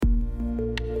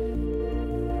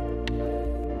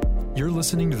You're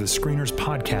listening to the Screeners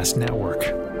Podcast Network.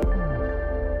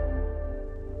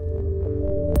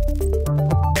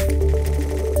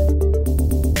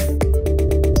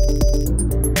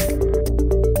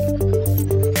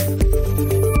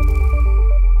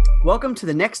 Welcome to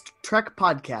the Next Trek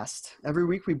podcast. Every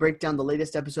week we break down the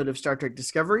latest episode of Star Trek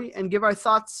Discovery and give our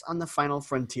thoughts on the final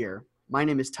frontier. My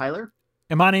name is Tyler.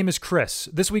 And my name is Chris.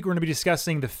 This week we're going to be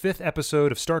discussing the 5th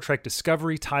episode of Star Trek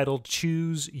Discovery titled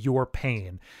Choose Your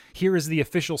Pain. Here is the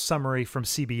official summary from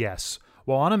CBS.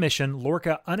 While on a mission,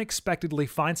 Lorca unexpectedly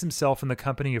finds himself in the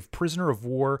company of prisoner of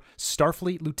war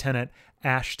Starfleet Lieutenant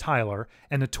Ash Tyler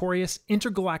and notorious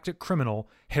intergalactic criminal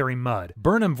Harry Mudd.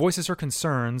 Burnham voices her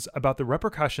concerns about the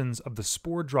repercussions of the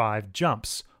spore drive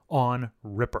jumps on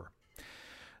Ripper.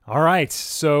 All right,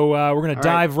 so we're going to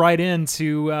dive right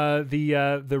into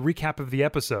the recap of the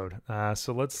episode.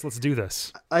 So let's do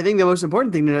this. I think the most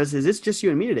important thing to notice is it's just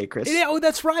you and me today, Chris. Yeah, oh,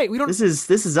 that's right. We don't. This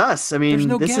is us. I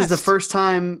mean, this is the first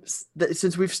time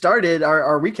since we've started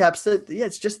our recaps that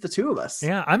it's just the two of us.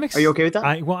 Yeah, Are you okay with that?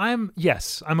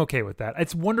 I'm okay with that.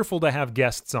 It's wonderful to have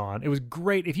guests on. It was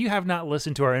great. If you have not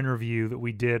listened to our interview that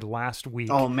we did last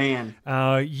week, oh man,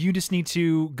 you just need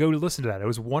to go to listen to that. It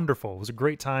was wonderful. It was a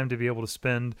great time to be able to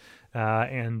spend.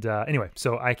 Anyway,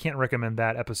 so I can't recommend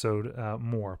that episode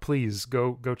more. Please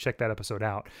go check that episode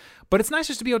out. But it's nice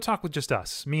just to be able to talk with just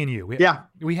us, me and you.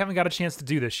 We haven't got a chance to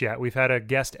do this yet. We've had a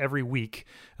guest every week,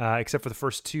 except for the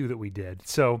first two that we did.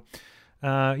 So,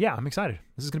 I'm excited.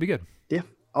 This is gonna be good. Yeah.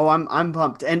 Oh, I'm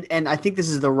pumped, and I think this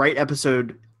is the right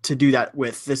episode to do that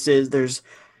with.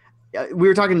 We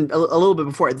were talking a little bit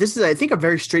before. This is, I think, a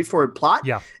very straightforward plot.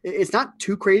 Yeah. It's not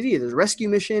too crazy. There's a rescue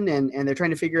mission, and they're trying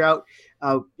to figure out,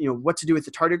 what to do with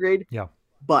the tardigrade. Yeah.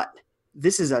 But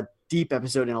this is a deep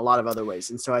episode in a lot of other ways,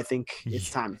 and so I think it's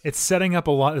time. It's setting up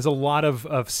a lot. There's a lot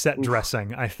of set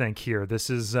dressing, I think, here. This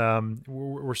is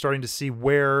we're starting to see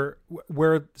where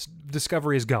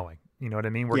Discovery is going. You know what I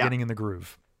mean? We're getting in the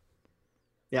groove.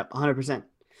 Yep, 100%.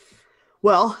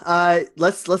 Well,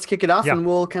 let's kick it off, and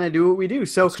we'll kind of do what we do.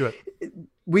 So let's do it.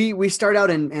 We start out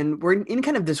and we're in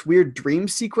kind of this weird dream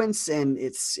sequence, and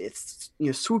it's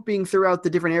swooping throughout the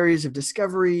different areas of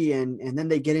Discovery, and then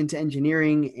they get into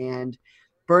engineering, and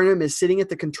Burnham is sitting at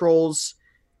the controls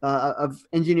of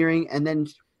engineering, and then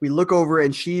we look over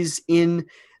and she's in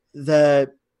I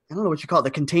don't know what you call it,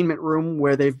 the containment room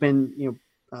where they've been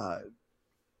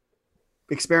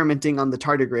experimenting on the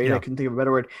tardigrade. Yeah. I couldn't think of a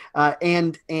better word.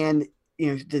 And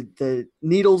the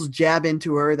needles jab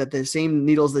into her, that the same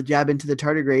needles that jab into the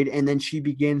tardigrade, and then she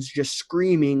begins just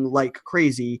screaming like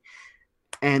crazy,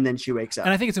 and then she wakes up.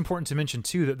 And I think it's important to mention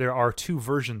too that there are two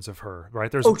versions of her,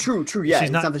 right? True. Yeah,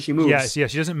 it's not that she moves. Yeah,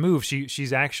 she doesn't move.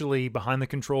 She's actually behind the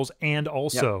controls and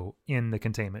also in the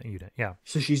containment unit. Yeah.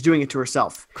 So she's doing it to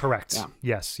herself. Correct. Yeah.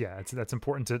 Yes. Yeah. That's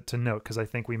important to note, because I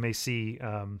think we may see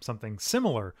something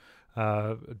similar.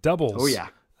 Doubles. Oh yeah.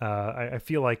 I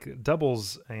feel like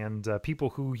doubles and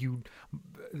people who you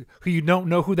don't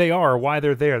know who they are or why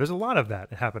they're there. There's a lot of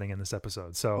that happening in this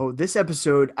episode. So this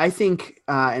episode, I think,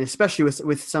 and especially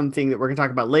with something that we're going to talk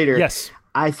about later. Yes,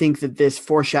 I think that this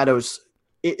foreshadows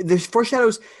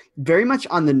very much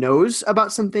on the nose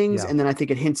about some things, and then I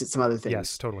think it hints at some other things.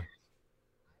 Yes, totally.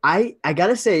 I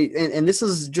gotta say, and this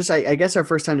is just I guess our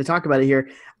first time to talk about it here.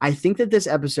 I think that this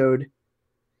episode.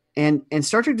 And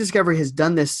Star Trek Discovery has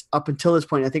done this up until this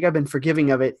point. I think I've been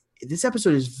forgiving of it. This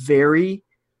episode is very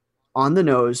on the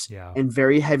nose and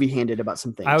very heavy-handed about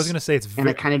some things. I was going to say and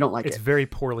I kind of don't like it. It's very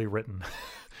poorly written.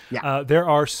 Yeah. There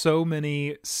are so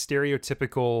many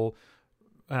stereotypical,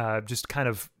 just kind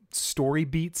of story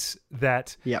beats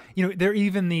that, they're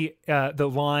even the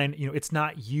line, it's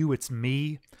not you, it's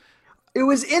me. It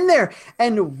was in there,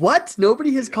 and what?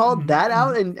 Nobody has called that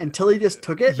out until he just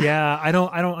took it. Yeah, I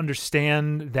don't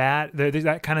understand that.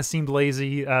 That kind of seemed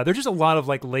lazy. There's just a lot of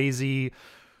like lazy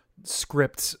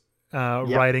script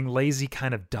writing, lazy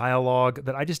kind of dialogue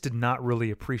that I just did not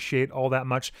really appreciate all that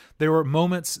much. There were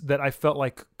moments that I felt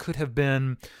like could have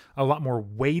been a lot more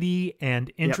weighty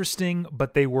and interesting,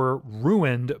 but they were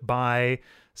ruined by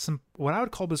some what I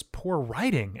would call this poor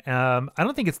writing. I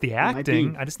don't think it's the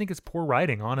acting. I just think it's poor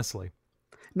writing, honestly.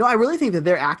 No, I really think that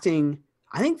they're acting.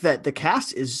 I think that the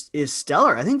cast is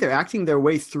stellar. I think they're acting their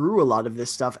way through a lot of this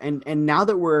stuff. And now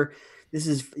that this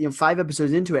is 5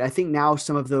 episodes into it, I think now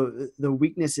some of the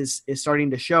weakness is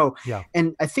starting to show. Yeah.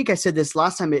 And I think I said this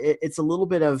last time. It's a little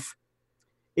bit of,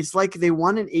 it's like they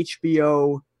want an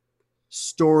HBO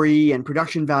story and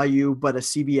production value, but a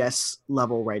CBS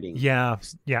level writing. Yeah.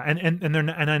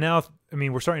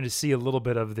 We're starting to see a little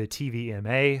bit of the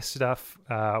TVMA stuff,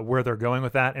 where they're going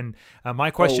with that. And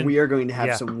my question, we are going to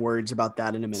have some words about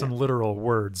that in a minute. Some literal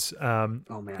words. Oh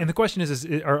man. And the question is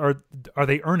are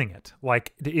they earning it?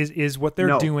 Like, is what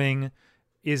they're doing,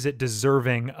 is it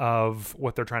deserving of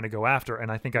what they're trying to go after?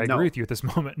 And I think I agree with you at this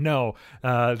moment. No,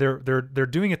 they're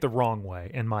doing it the wrong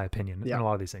way, in my opinion, in a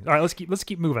lot of these things. All right, let's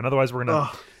keep moving. Otherwise, we're gonna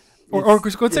or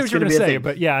let's say what you're gonna say.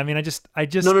 But yeah, I mean, I just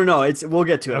no. We'll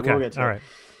get to it. Okay. We'll get to All it. Right.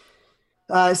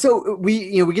 So we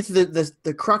get to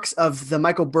the crux of the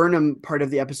Michael Burnham part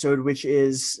of the episode, which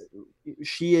is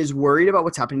she is worried about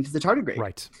what's happening to the tardigrade.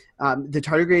 Right. The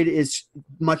tardigrade is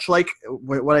much like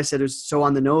what I said is so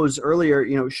on the nose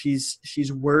earlier.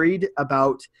 She's worried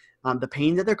about the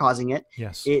pain that they're causing it.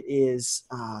 Yes. It is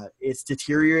it's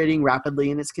deteriorating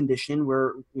rapidly in its condition.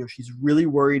 Where she's really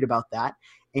worried about that,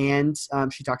 and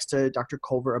she talks to Dr.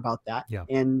 Culver about that. Yeah.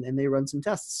 And they run some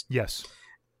tests. Yes.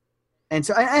 And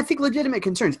so I think legitimate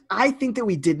concerns. I think that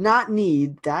we did not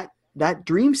need that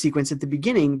dream sequence at the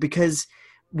beginning because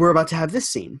we're about to have this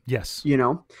scene. Yes.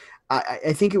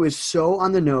 I think it was so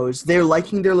on the nose. They're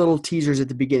liking their little teasers at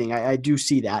the beginning. I do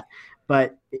see that.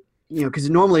 But, because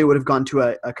normally it would have gone to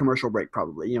a commercial break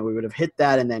probably. We would have hit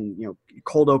that and then,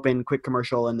 cold open, quick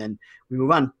commercial, and then we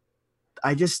move on.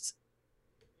 It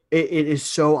is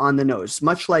so on the nose.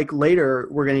 Much like later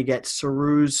we're going to get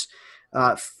Saru's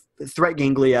threat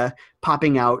ganglia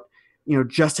popping out,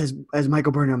 just as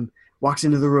Michael Burnham walks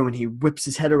into the room and he whips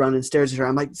his head around and stares at her.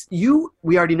 I'm like,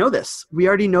 we already know this. We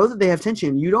already know that they have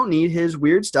tension. You don't need his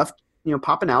weird stuff,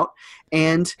 popping out.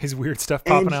 And his weird stuff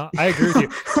popping out. I agree with you.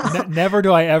 Never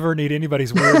do I ever need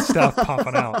anybody's weird stuff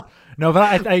popping out. No,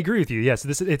 but I agree with you. Yes,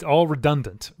 it's all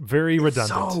redundant. Very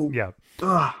redundant.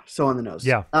 So on the nose.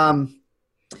 Yeah.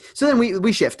 So then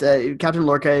we shift. Captain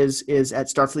Lorca is at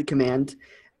Starfleet Command.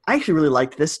 I actually really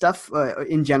liked this stuff.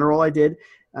 In general, I did.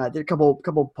 Did a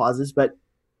couple pauses, but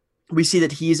we see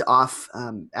that he's off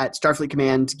at Starfleet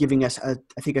Command, giving us a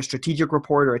strategic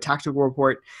report or a tactical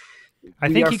report. I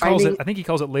think he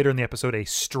calls it later in the episode a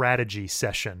strategy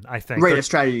session. I think a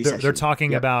strategy session. They're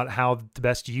talking about how to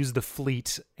best use the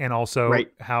fleet and also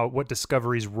what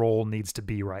Discovery's role needs to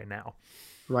be right now.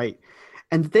 Right.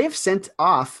 And they have sent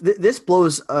off. This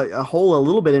blows a hole a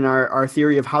little bit in our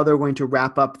theory of how they're going to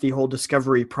wrap up the whole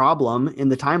Discovery problem in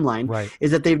the timeline. Right.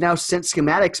 Is that they've now sent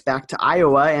schematics back to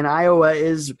Iowa, and Iowa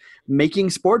is making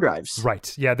spore drives.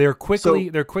 Right. Yeah. They're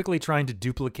quickly trying to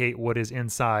duplicate what is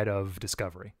inside of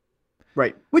Discovery.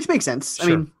 Right. Which makes sense.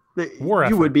 Sure. I mean,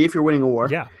 you would be if you're winning a war.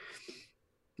 Yeah.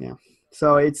 Yeah.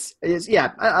 So it's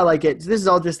I like it. This is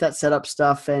all just that setup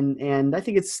stuff, and I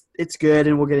think it's good,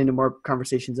 and we'll get into more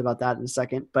conversations about that in a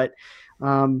second. But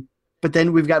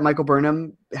then we've got Michael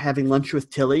Burnham having lunch with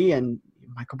Tilly, and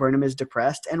Michael Burnham is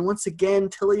depressed, and once again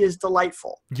Tilly is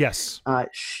delightful. Yes.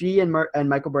 She and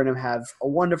Michael Burnham have a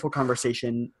wonderful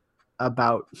conversation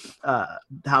about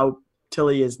how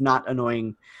Tilly is not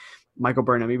annoying Michael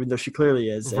Burnham, even though she clearly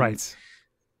is. Right.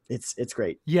 It's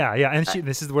great. Yeah. And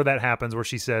this is where that happens, where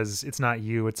she says, "It's not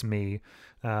you, it's me."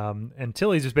 And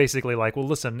Tilly's just basically like, "Well,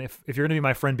 listen, if you're gonna be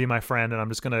my friend, and I'm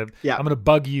just gonna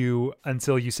bug you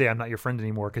until you say I'm not your friend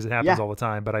anymore, because it happens all the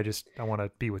time. But I want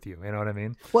to be with you. You know what I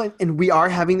mean?" Well, and we are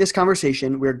having this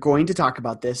conversation. We're going to talk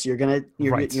about this. We're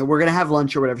gonna have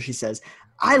lunch or whatever she says.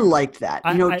 I liked that.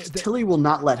 Tilly will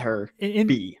not let her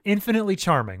be. Infinitely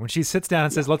charming when she sits down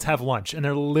and says, "Let's have lunch," and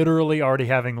they're literally already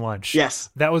having lunch.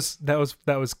 Yes, that was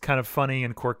kind of funny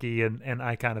and quirky, and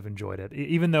I kind of enjoyed it,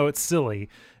 even though it's silly.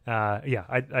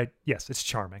 Yes, it's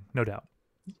charming, no doubt.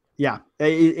 Yeah,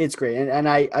 it's great, and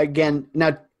I again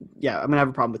now. Yeah, I'm gonna have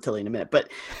a problem with Tilly in a minute, but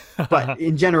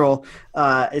in general,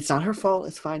 it's not her fault.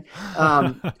 It's fine.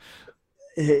 I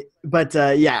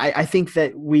think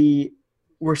that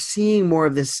we're seeing more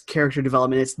of this character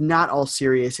development. It's not all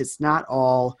serious. It's not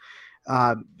all,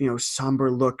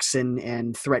 somber looks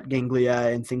and threat ganglia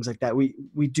and things like that. We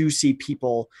do see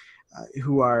people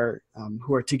who are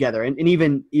together, and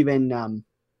even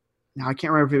now I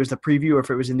can't remember if it was the preview or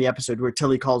if it was in the episode where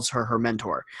Tilly calls her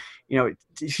mentor.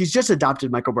 She's just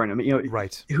adopted Michael Burnham,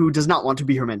 right, who does not want to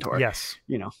be her mentor. Yes,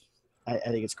 I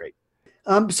think it's great.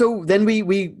 So then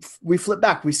we flip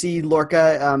back. We see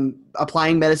Lorca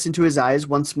applying medicine to his eyes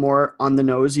once more on the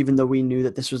nose, even though we knew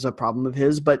that this was a problem of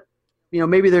his. But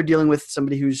maybe they're dealing with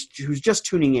somebody who's just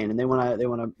tuning in, and they want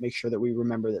to make sure that we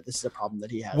remember that this is a problem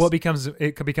that he has. Well, it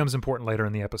becomes important later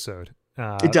in the episode.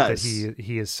 It does. That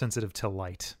he is sensitive to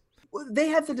light. Well, they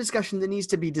have the discussion that needs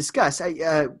to be discussed.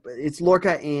 It's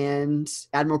Lorca and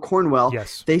Admiral Cornwell.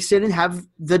 Yes, they sit and have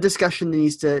the discussion that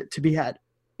needs to be had.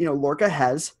 Lorca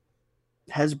has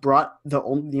has brought the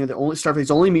only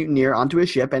Starfleet's only mutineer onto his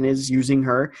ship and is using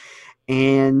her,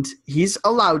 and he's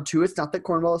allowed to. It's not that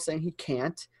Cornwell is saying he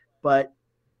can't, but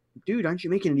dude, aren't you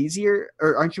making it easier,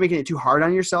 or aren't you making it too hard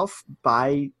on yourself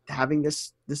by having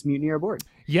this mutineer aboard?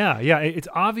 Yeah. It's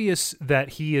obvious that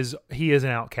he is an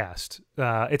outcast.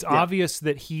 It's obvious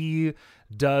that he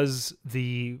does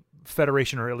the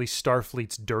Federation, or at least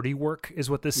Starfleet's dirty work, is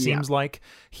what this seems like.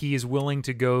 He is willing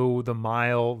to go the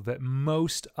mile that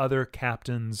most other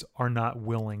captains are not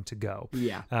willing to go.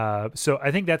 So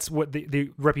I think that's what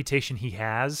the reputation he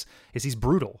has is. He's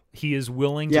brutal. He is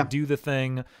willing to do the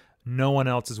thing no one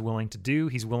else is willing to do.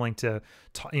 He's willing to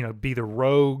be the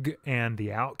rogue and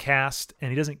the outcast,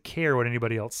 and he doesn't care what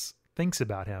anybody else thinks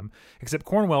about him, except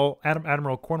Cornwell.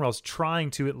 Admiral Cornwell's trying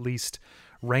to at least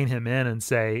rein him in and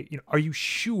say, are you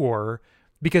sure?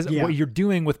 Because what you're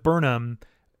doing with Burnham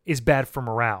is bad for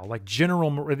morale. Like,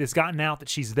 it's gotten out that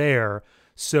she's there,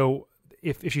 so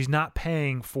if she's not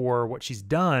paying for what she's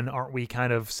done, aren't we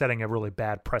kind of setting a really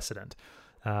bad precedent?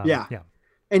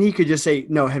 And he could just say,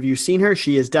 no, have you seen her?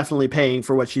 She is definitely paying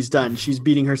for what she's done. She's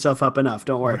beating herself up enough.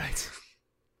 Don't worry.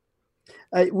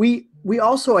 Right. We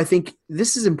also, I think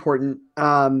this is important.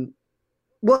 You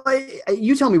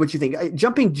tell me what you think.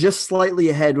 Jumping just slightly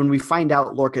ahead, when we find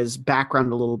out Lorca's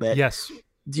background a little bit. Yes.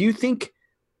 Do you think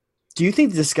the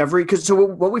Discovery,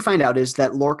 what we find out is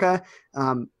that Lorca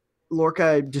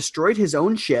destroyed his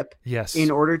own ship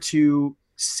in order to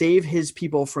save his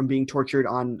people from being tortured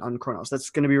on Kronos. That's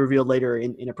going to be revealed later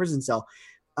in a prison cell.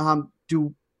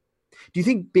 Do you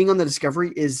think being on the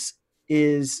Discovery is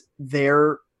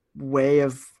their way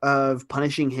of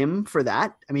punishing him for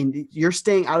that? I mean, you're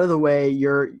staying out of the way.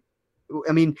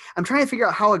 I'm trying to figure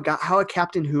out how a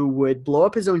captain who would blow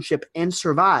up his own ship and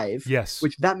survive,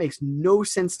 which that makes no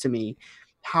sense to me,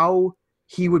 how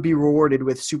he would be rewarded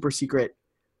with super secret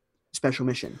special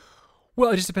mission.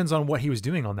 Well, it just depends on what he was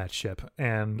doing on that ship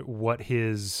and what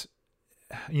his,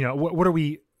 what are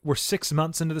we? We're 6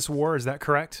 months into this war. Is that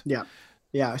correct?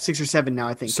 Yeah, 6 or 7 now,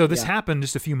 I think. So this happened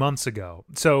just a few months ago.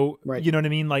 So you know what I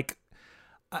mean? Like,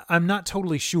 I'm not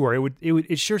totally sure.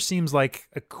 It sure seems like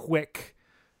a quick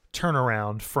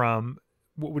turnaround from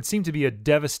what would seem to be a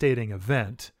devastating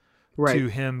event to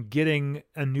him getting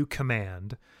a new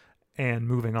command and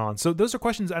moving on. So those are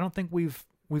questions I don't think we've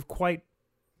quite.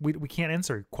 We can't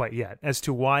answer quite yet as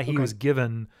to why he was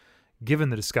given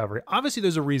the Discovery. Obviously,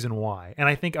 there's a reason why, and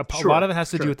I think a lot of it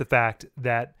has to do with the fact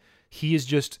that he's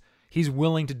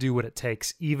willing to do what it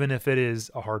takes, even if it is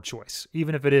a hard choice,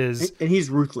 even if it is. And he's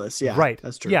ruthless. Yeah, right.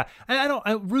 That's true. Yeah,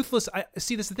 and ruthless. I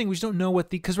see. That's the thing. We just don't know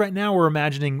because right now we're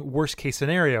imagining worst case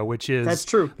scenario, which is that's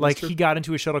true. Like, he got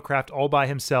into a shuttlecraft all by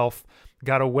himself,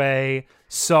 got away,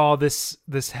 saw this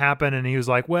happen, and he was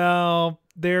like, well,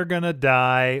 they're gonna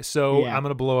die, so I'm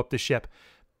gonna blow up the ship.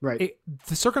 Right.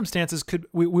 The circumstances could.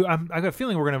 I got a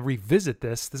feeling we're gonna revisit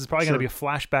this. This is probably gonna be a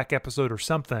flashback episode or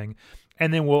something,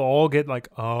 and then we'll all get like,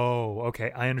 oh,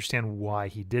 okay, I understand why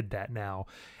he did that now.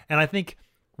 And I think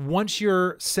once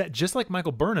you're set, just like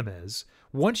Michael Burnham is,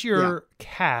 once you're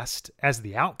cast as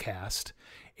the outcast,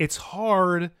 it's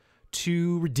hard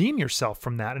to redeem yourself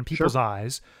from that in people's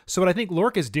eyes. So what I think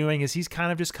Lorca's doing is he's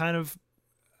kind of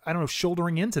I don't know,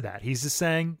 shouldering into that. He's just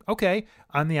saying, okay,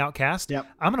 I'm the outcast.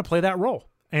 I'm going to play that role.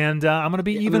 And I'm going to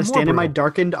be even more stand in my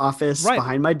darkened office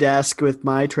behind my desk with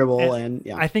my Tribble. And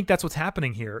I think that's what's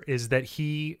happening here, is that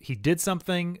he did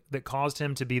something that caused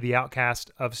him to be the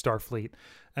outcast of Starfleet.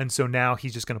 And so now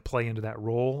he's just going to play into that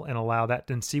role and allow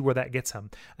that and see where that gets him.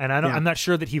 And I'm not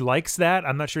sure that he likes that.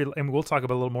 I'm not sure. And we'll talk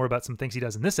about a little more about some things he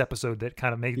does in this episode that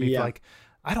kind of made me feel like,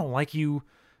 I don't like you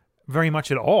very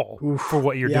much at all for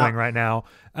what you're doing right now.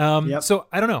 So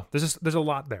I don't know. There's a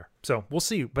lot there. So we'll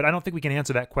see. But I don't think we can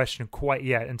answer that question quite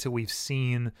yet until we've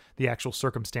seen the actual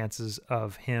circumstances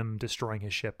of him destroying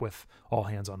his ship with all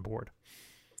hands on board.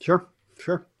 Sure.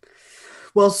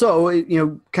 Well, so,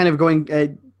 kind of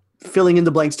going, filling in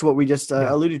the blanks to what we just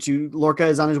alluded to, Lorca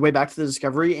is on his way back to the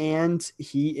Discovery, and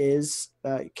he is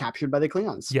captured by the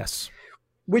Klingons. Yes.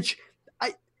 Which...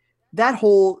 that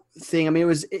whole thing, I mean, it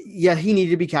was, he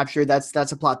needed to be captured. That's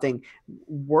a plot thing.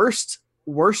 Worst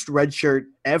red shirt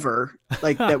ever.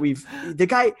 Like that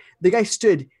the guy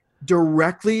stood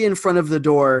directly in front of the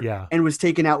door and was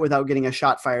taken out without getting a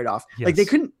shot fired off. Yes. Like they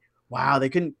couldn't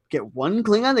get one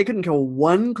Klingon. They couldn't kill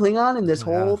one Klingon in this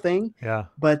whole thing. Yeah.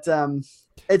 But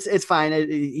it's fine.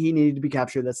 He needed to be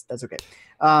captured. That's okay.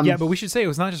 Yeah, but we should say it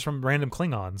was not just from random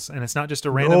Klingons, and it's not just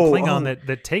a random Klingon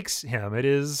that takes him. It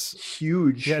is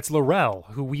huge. Yeah, it's L'Rell,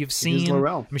 who we have seen.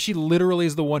 I mean, she literally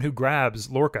is the one who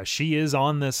grabs Lorca. She is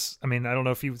on this. I mean, I don't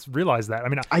know if you realize that. I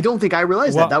mean, I don't think I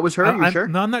realized that. That was her. You sure?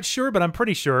 No, I'm not sure, but I'm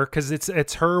pretty sure because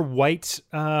it's her white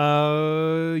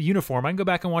uniform. I can go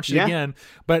back and watch it again.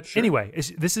 But anyway,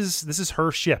 this is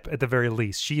her ship at the very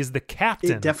least. She is the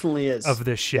captain. It definitely is of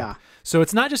this ship. Yeah. So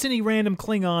it's not just any random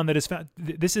Klingon that is found.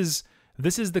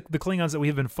 This is the Klingons that we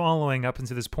have been following up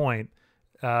until this point,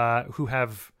 who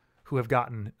have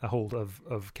gotten a hold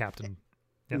of Captain.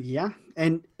 Yep. Yeah,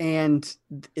 and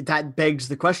that begs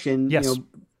the question. Yes. You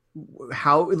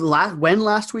know, when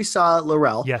last we saw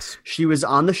L'Rell, yes, she was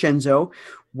on the Shenzhou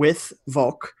with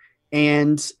Volk,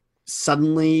 and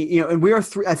suddenly, you know, and we are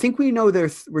I think we know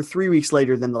we're 3 weeks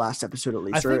later than the last episode at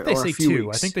least. I think they say 2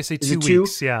 weeks. I think they say 2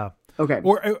 weeks. Yeah. Okay.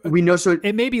 Or we know, so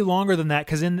it may be longer than that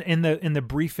because in the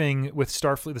briefing with the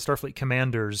Starfleet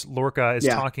commanders, Lorca is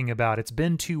talking about it's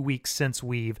been 2 weeks since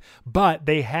but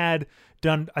they had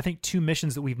done, I think, 2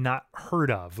 missions that we've not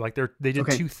heard of. Like they did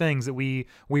 2 things that we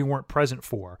weren't present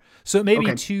for. So it may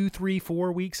be 2, 3,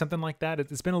 4 weeks, something like that.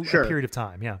 It's been a period of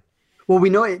time. Yeah. Well,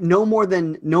 we know it no more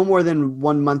than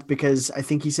 1 month because I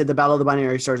think he said the Battle of the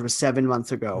Binary Stars was 7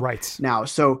 months ago. Right. Now,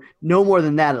 so no more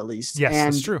than that at least. Yes,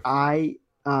 and that's true.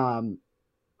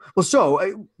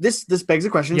 This begs the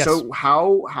question. Yes. So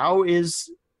how is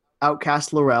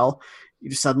outcast L'Rell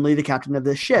suddenly the captain of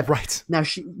this ship? Right. Now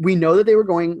we know that they were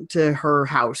going to her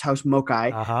House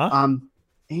Mokai.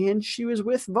 And she was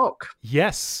with Volk.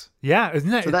 Yes. Yeah.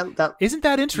 Isn't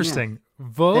that interesting? Yeah.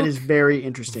 Volk, that is very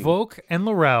interesting. Volk and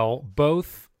L'Rell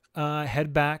both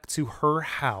head back to her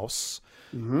house.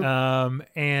 Mm-hmm.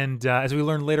 And as we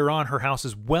learn later on, her house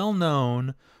is well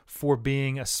known for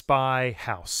being a spy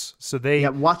house. So they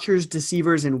watchers,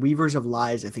 deceivers, and weavers of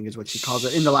lies, I think is what she calls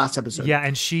it in the last episode. Yeah,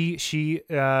 and she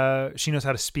knows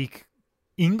how to speak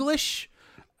English.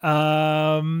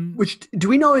 Which, do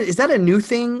we know, is that a new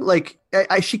thing? Like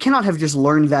she cannot have just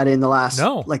learned that in the last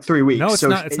 3 weeks. No,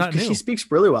 it's not new. She speaks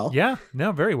really well. Yeah,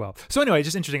 no, very well. So anyway,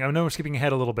 just interesting. I know we're skipping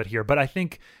ahead a little bit here, but I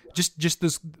think just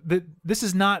this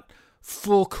is not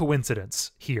full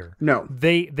coincidence here. No,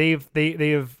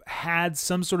 they've had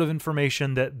some sort of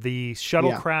information that the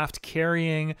shuttlecraft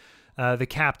carrying the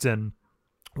captain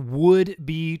would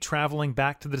be traveling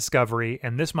back to the Discovery,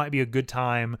 and this might be a good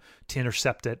time to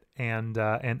intercept it and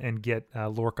get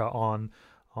Lorca on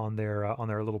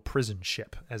their little prison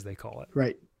ship, as they call it.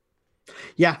 Right.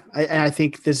 Yeah, I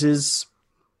think this is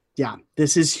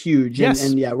huge. Yes.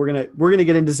 And we're gonna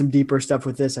get into some deeper stuff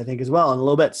with this, I think, as well in a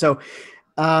little bit. So,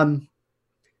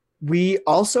 we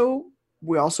also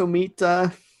meet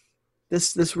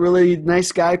this really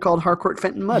nice guy called Harcourt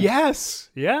Fenton Mudd. Yes.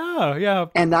 Yeah.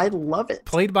 And I love it.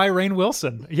 Played by Rainn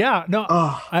Wilson. Yeah. No,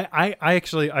 I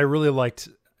actually really liked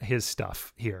his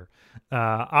stuff here.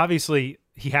 Obviously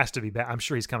he has to be back. I'm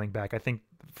sure he's coming back. I think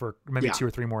for maybe 2 or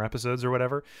 3 more episodes or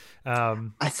whatever.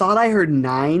 I thought I heard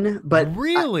 9, but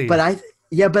really, I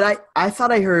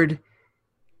thought I heard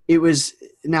it was.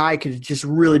 Now I could just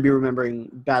really be remembering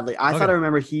badly. I thought I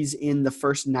remembered he's in the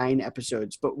first 9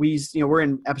 episodes, but we're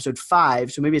in episode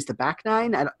 5, so maybe it's the back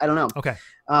 9. I don't know. Okay.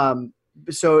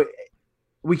 So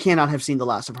we cannot have seen the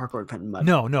last of Harcourt Fenton Mudd.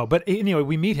 No. But anyway,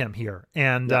 we meet him here,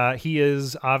 and he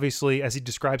is obviously, as he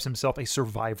describes himself, a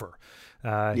survivor.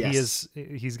 Yes.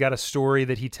 He's got a story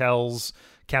that he tells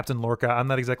Captain Lorca. I'm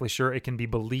not exactly sure it can be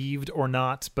believed or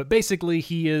not, but basically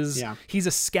he's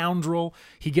a scoundrel.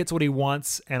 He gets what he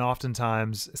wants, and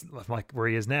oftentimes, like where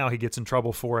he is now, he gets in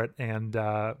trouble for it and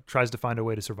tries to find a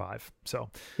way to survive. So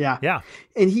yeah.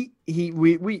 And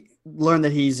we learn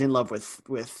that he's in love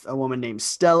with a woman named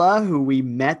Stella, who we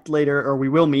met later, or we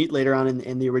will meet later on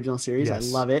in the original series. Yes.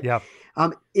 I love it. Yeah.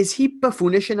 Is he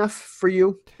buffoonish enough for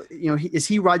you? You know, is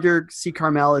he Roger C.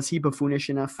 Carmel? Is he buffoonish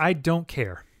enough? I don't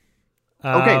care.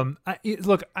 Okay.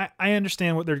 I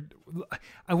understand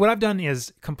what I've done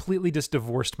is completely just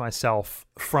divorced myself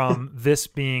from this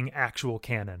being actual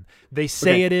canon. They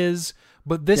say it is,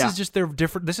 but this is just their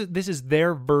different. This is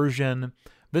their version.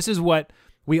 This is what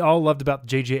we all loved about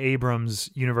J.J. Abrams'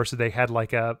 universe. They had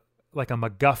like a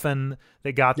MacGuffin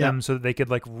that got them so that they could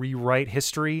like rewrite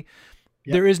history.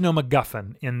 Yep. There is no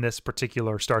MacGuffin in this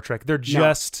particular Star Trek. They're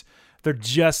just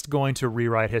going to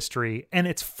rewrite history, and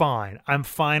it's fine. I'm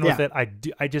fine with it. I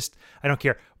don't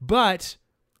care. But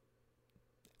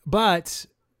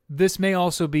this may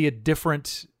also be a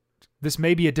different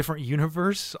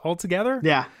universe altogether.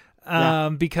 Yeah.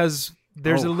 Because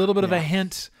there's a little bit of a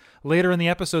hint later in the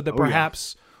episode that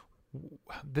perhaps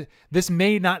this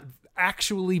may not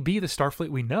actually be the Starfleet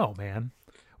we know, man.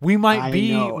 We might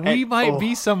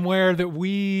be somewhere that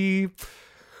we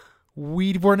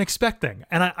weren't expecting.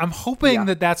 And I'm hoping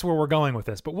that that's where we're going with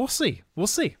this, but we'll see.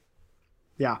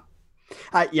 Yeah.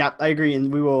 I agree.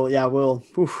 And we will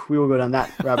go down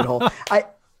that rabbit hole.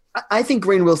 I think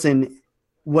Rainn Wilson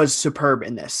was superb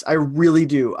in this. I really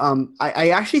do. I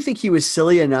actually think he was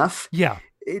silly enough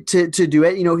to do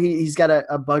it. He's got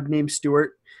a bug named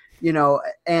Stuart,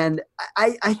 and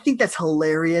I think that's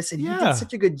hilarious. And he did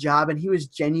such a good job, and he was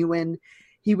genuine.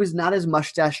 He was not as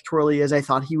mustache twirly as I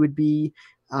thought he would be.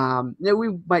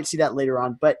 We might see that later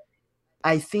on, but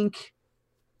I think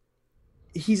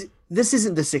this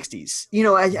isn't the 60s.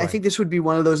 I think this would be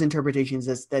one of those interpretations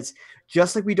that's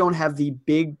just like we don't have the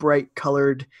big, bright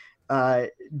colored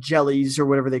jellies or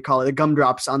whatever they call it, the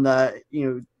gumdrops on the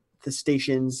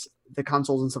stations, the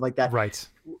consoles and stuff like that. Right.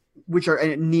 Which are,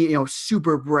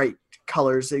 super bright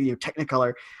colors,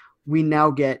 Technicolor. We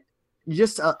now get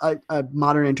just a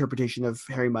modern interpretation of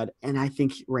Harry Mudd. And I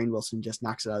think Rainn Wilson just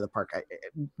knocks it out of the park.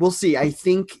 We'll see. I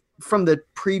think from the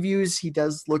previews, he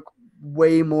does look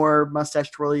way more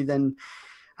mustache twirly than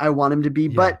I want him to be,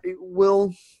 but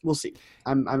we'll see.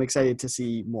 I'm excited to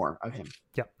see more of him.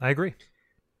 Yeah, I agree.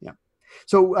 Yeah.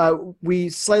 So we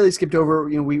slightly skipped over,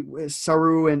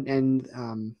 Saru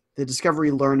and the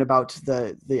Discovery learn about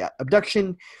the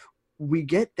abduction. We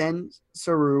get then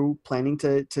Saru planning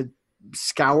to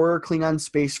scour Klingon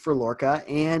space for Lorca,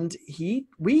 and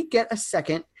we get a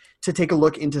second to take a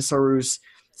look into Saru's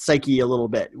psyche a little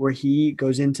bit, where he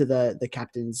goes into the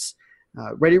captain's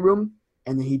ready room,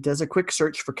 and then he does a quick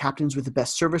search for captains with the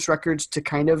best service records to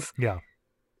kind of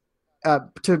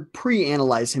to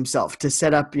pre-analyze himself, to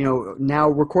set up, now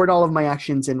record all of my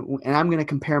actions, and I'm going to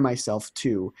compare myself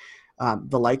to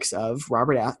the likes of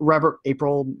Robert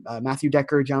April, Matthew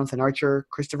Decker, Jonathan Archer,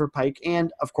 Christopher Pike,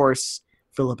 and of course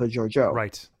Philippa Georgiou.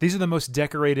 Right. These are the most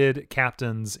decorated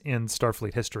captains in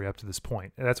Starfleet history up to this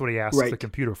point. That's what he asked the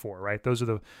computer for, right? Those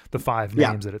are the 5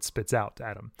 names that it spits out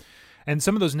at him. And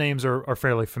some of those names are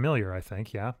fairly familiar, I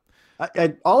think. Yeah.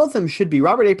 All of them should be.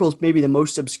 Robert April's maybe the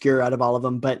most obscure out of all of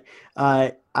them, but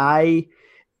Philippa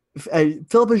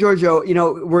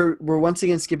Georgiou, we're once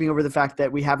again skipping over the fact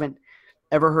that we haven't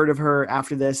ever heard of her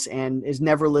after this, and is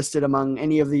never listed among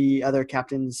any of the other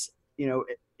captains,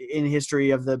 in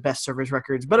history of the best service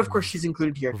records. But of course she's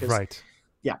included here. Right.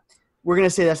 Yeah. We're going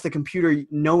to say that's the computer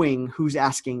knowing who's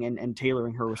asking and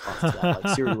tailoring her response to that,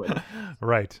 like Siri would.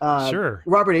 Right. Sure.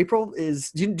 Robert April is,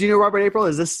 do you know Robert April?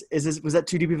 Was that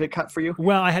too deep of a cut for you?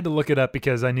 Well, I had to look it up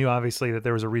because I knew obviously that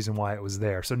there was a reason why it was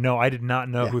there. So no, I did not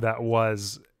know who that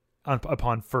was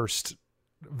upon first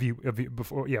view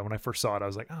before. Yeah. When I first saw it, I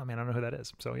was like, oh man, I don't know who that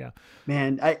is. So yeah,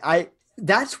 man,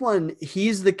 that's one.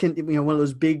 He's one of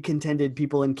those big contended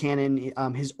people in canon.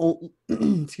 His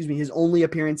only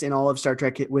appearance in all of Star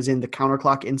Trek was in the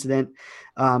Counterclock incident.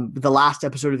 The last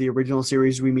episode of the original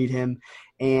series, we meet him,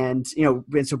 and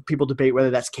so people debate whether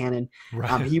that's canon.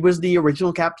 Right. He was the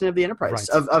original captain of the Enterprise,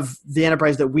 of the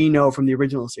Enterprise that we know from the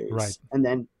original series. Right. And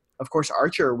then, of course,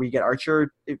 Archer. We get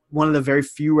Archer, one of the very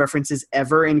few references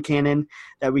ever in canon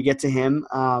that we get to him.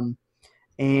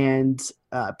 And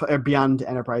beyond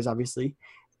Enterprise, obviously,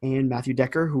 and Matthew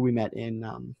Decker, who we met in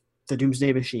the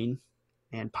Doomsday Machine,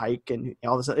 and Pike, and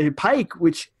all this. Pike,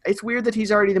 which it's weird that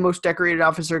he's already the most decorated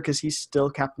officer because he's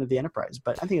still captain of the Enterprise,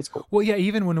 but I think it's cool. Well, yeah,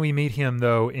 even when we meet him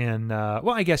though in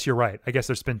I guess you're right. I guess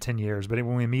there's been 10 years, but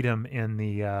when we meet him in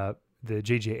the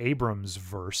J.J. Abrams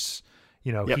verse,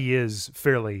 he is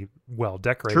fairly well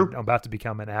decorated, about to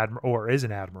become an admiral, or is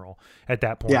an admiral at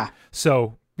that point. Yeah.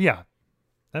 So yeah.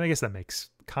 I guess that makes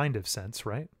kind of sense,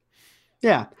 right?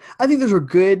 Yeah. I think those were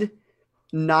good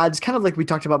nods, kind of like we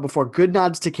talked about before, good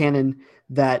nods to canon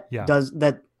that does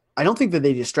that. I don't think that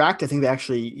they distract. I think they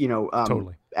actually,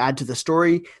 totally add to the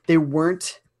story. They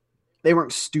weren't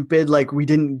stupid. Like we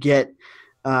didn't get,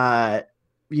 a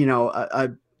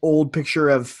old picture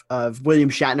of William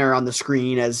Shatner on the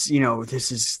screen as,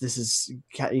 this is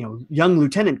young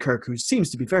Lieutenant Kirk, who seems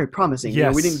to be very promising.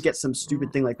 Yes. We didn't get some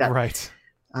stupid thing like that. Right.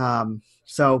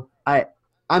 So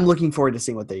I'm looking forward to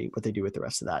seeing what they do with the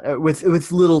rest of that,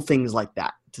 with little things like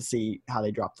that, to see how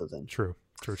they drop those in. True.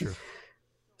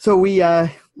 So we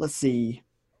let's see.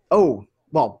 Oh,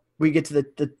 well, we get to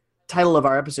the title of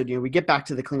our episode. We get back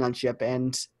to the Klingon ship,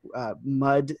 and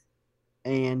Mudd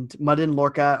and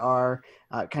Lorca are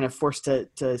kind of forced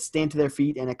to stand to their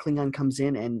feet, and a Klingon comes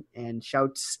in and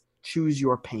shouts, "Choose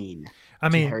your pain." I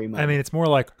mean, it's more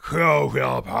like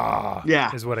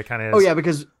yeah, is what it kind of is. Oh yeah,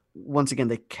 because once again,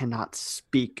 they cannot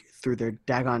speak through their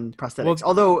daggone prosthetics. Well,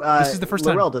 Although this is the first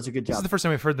time L'Rell does a good job. This is the first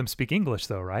time we've heard them speak English,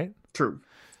 though, right? True.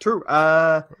 True.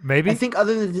 Maybe. I think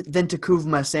other than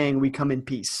Takuvma saying we come in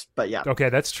peace, but yeah. Okay,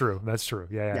 that's true. That's true.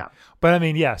 Yeah. Yeah. But I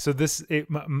mean, yeah. So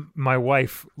my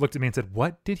wife looked at me and said,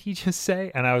 "What did he just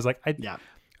say?" And I was like,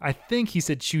 I think he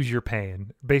said choose your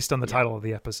pain based on the title of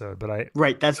the episode, but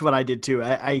Right, that's what I did too.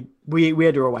 We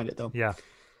had to rewind it though. Yeah.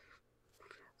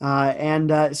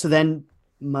 So then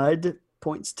Mud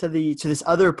points to this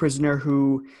other prisoner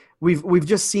who we've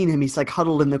just seen him. He's like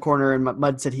huddled in the corner, and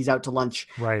Mud said he's out to lunch.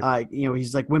 Right.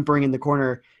 He's like whimpering in the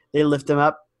corner. They lift him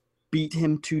up, beat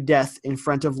him to death in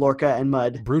front of Lorca and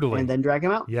Mud brutally, and then drag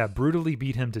him out. Yeah, brutally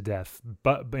beat him to death,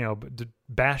 but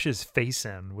bash his face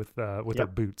in with their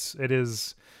boots. It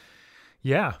is.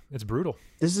 Yeah, it's brutal.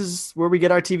 This is where we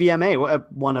get our TVMA.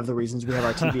 One of the reasons we have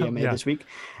our TVMA this week.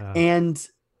 And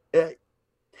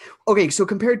okay, so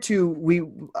compared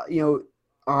to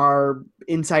our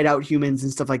Inside Out humans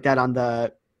and stuff like that on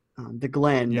the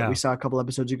Glen that we saw a couple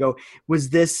episodes ago, was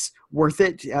this worth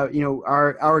it?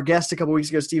 Our guest a couple weeks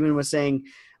ago, Steven, was saying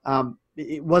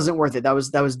it wasn't worth it. That was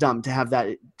dumb to have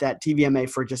that TVMA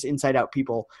for just Inside Out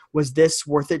people. Was this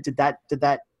worth it? Did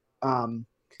that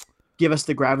give us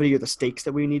the gravity or the stakes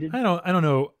that we needed? I don't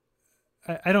know.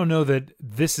 I don't know that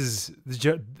this is.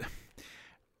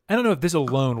 I don't know if this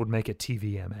alone would make it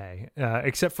TVMA,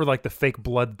 except for like the fake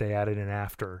blood they added in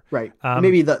after. Right.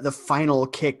 Maybe the final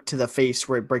kick to the face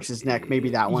where it breaks his neck.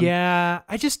 Maybe that one. Yeah,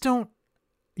 I just don't.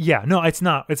 Yeah, no, it's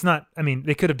not. It's not. I mean,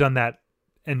 they could have done that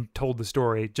and told the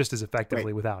story just as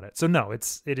effectively without it. So no,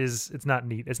 it's not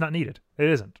neat. It's not needed. It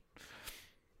isn't.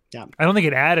 Yeah. I don't think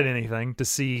it added anything to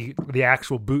see the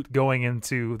actual boot going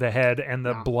into the head and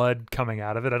the blood coming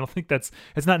out of it. I don't think it's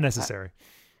not necessary.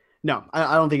 No,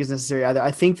 I don't think it's necessary either.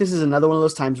 I think this is another one of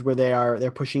those times where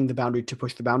they're pushing the boundary to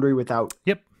push the boundary without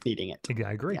needing it.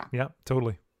 I agree. Yeah,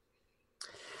 totally.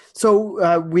 So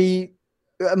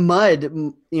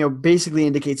Mud, basically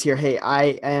indicates here, hey, I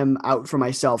am out for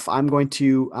myself. I'm going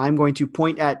to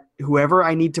point at whoever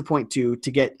I need to point to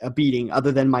get a beating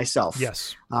other than myself.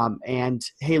 Yes. And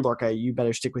hey, Lorca, you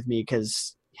better stick with me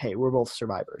because, hey, we're both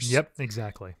survivors. Yep,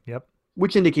 exactly. Yep.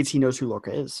 Which indicates he knows who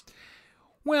Lorca is.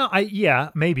 Well,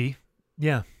 maybe.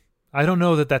 Yeah. I don't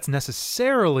know that that's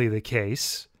necessarily the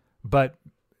case, but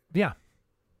yeah.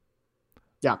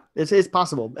 Yeah, it's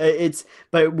possible. There's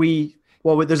a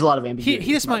lot of ambiguity.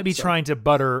 He just might be trying to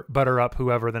butter up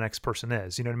whoever the next person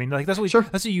is. You know what I mean? Like that's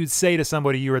what you'd say to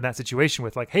somebody you were in that situation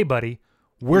with. Like, hey, buddy,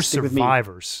 we're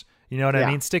survivors. You know what I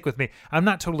mean? Stick with me. I'm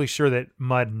not totally sure that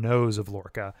Mud knows of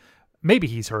Lorca. Maybe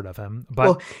he's heard of him,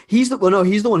 but he's the one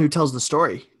who tells the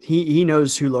story. He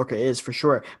knows who Lorca is for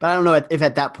sure. But I don't know if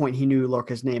at that point he knew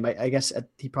Lorca's name. I guess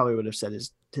he probably would have said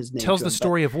his name. Tells the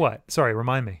story of what? Sorry,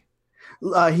 remind me.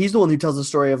 He's the one who tells the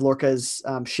story of Lorca's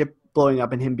ship blowing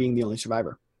up and him being the only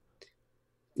survivor.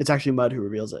 It's actually Mud who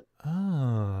reveals it. Oh,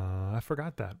 I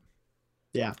forgot that.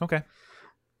 Yeah. Okay.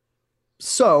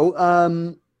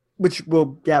 So, which we'll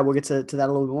get to that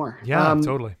a little bit more. Yeah,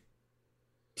 totally.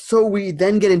 So we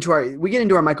then get into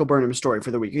our Michael Burnham story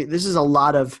for the week. This is there's a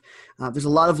lot of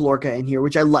Lorca in here,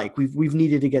 which I like. We've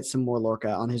needed to get some more Lorca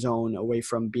on his own, away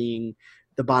from being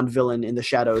the Bond villain in the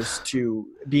shadows to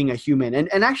being a human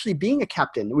and actually being a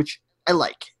captain, which I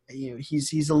like.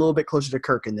 He's a little bit closer to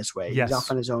Kirk in this way. Yes. He's off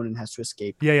on his own and has to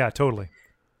escape. Yeah, totally.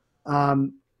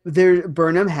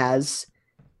 Burnham has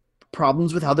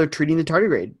problems with how they're treating the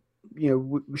tardigrade.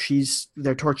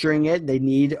 They're torturing it. They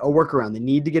need a workaround. They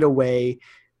need to get away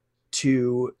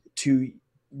to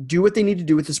do what they need to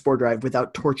do with the spore drive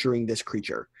without torturing this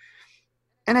creature.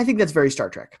 And I think that's very Star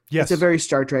Trek. Yes. It's a very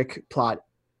Star Trek plot.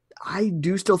 I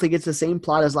do still think it's the same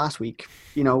plot as last week.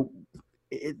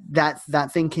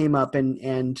 That thing came up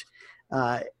and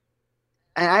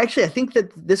I think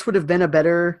that this week's would have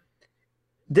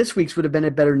been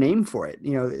a better name for it.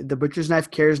 The butcher's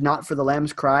knife cares not for the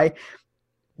lamb's cry.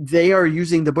 They are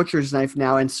using the butcher's knife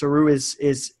now, and Saru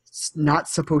is not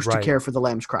supposed to care for the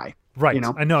lamb's cry. Right.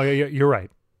 I know you're right.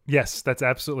 Yes, that's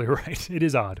absolutely right. It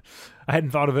is odd. I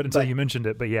hadn't thought of it until you mentioned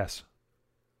it, but yes.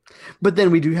 But then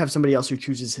we do have somebody else who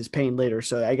chooses his pain later.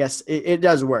 So I guess it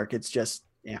does work. It's just,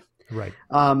 yeah. Right.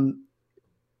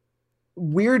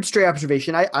 Weird stray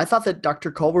observation. I thought that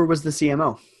Dr. Culver was the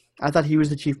CMO. I thought he was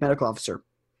the chief medical officer,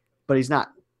 but he's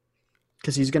not,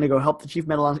 because he's going to go help the chief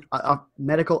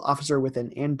medical officer with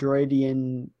an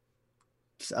androidian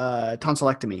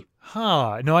tonsillectomy.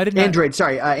 Huh. No, I didn't. Android.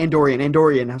 Sorry.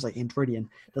 Andorian. I was like, androidian.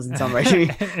 Doesn't sound right to me.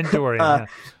 Andorian.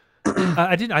 Yeah.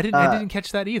 I didn't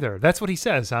catch that either. That's what he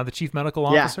says, huh? The chief medical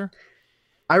officer.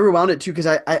 I rewound it too because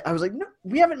I was like, no,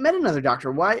 we haven't met another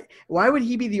doctor. Why would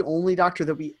he be the only doctor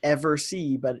that we ever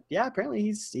see? But yeah, apparently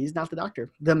he's not the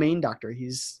doctor, the main doctor.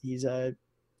 He's a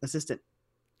assistant.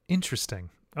 Interesting.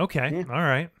 Okay. Yeah. All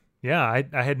right. Yeah,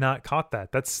 I had not caught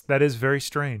that. That is very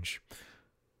strange.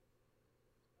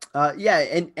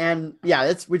 Yeah, and yeah,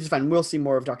 that's which is fine. We'll see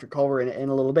more of Dr. Culver in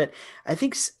a little bit. I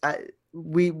think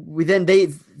we then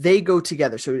they go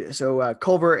together. So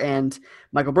Culver and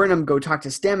Michael Burnham go talk to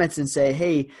Stamets and say,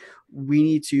 hey, we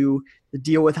need to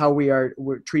deal with how we're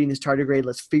treating this tardigrade.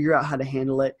 Let's figure out how to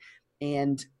handle it.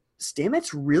 And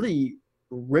Stamets really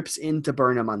rips into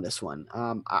Burnham on this one.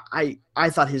 I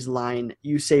thought his line,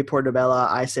 "You say Portobello,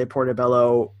 I say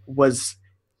Portobello," was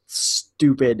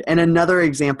stupid. And another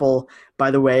example,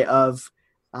 by the way, of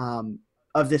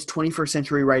this 21st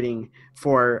century writing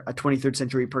for a 23rd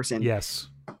century person. Yes.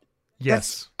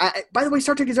 Yes. By the way,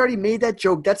 Star Trek has already made that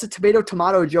joke. That's a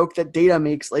tomato joke that Data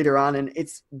makes later on, and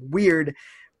it's weird,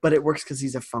 but it works because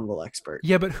he's a fungal expert.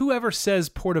 Yeah, but whoever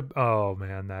says oh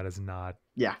man, that is not.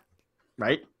 Yeah.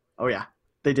 Right? Oh yeah.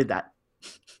 They did that.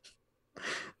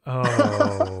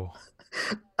 Oh.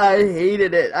 I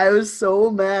hated it. I was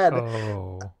so mad.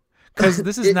 Oh. Because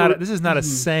this is not a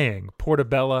saying.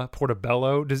 Portobello.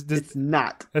 It's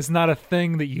not. It's not a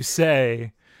thing that you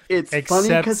say. It's funny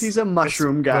because he's a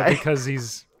mushroom guy. Because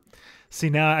he's.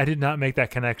 See, now I did not make that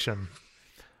connection.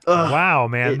 Ugh, wow,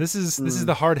 man, this is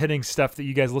the hard hitting stuff that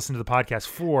you guys listen to the podcast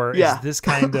for. Yeah. Is this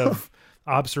kind of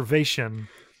observation?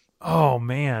 Oh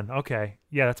man. Okay.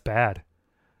 Yeah, that's bad.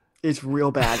 It's real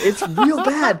bad. It's real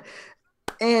bad.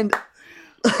 And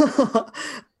I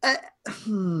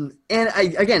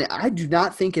do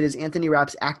not think it is Anthony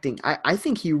Rapp's acting. I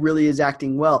think he really is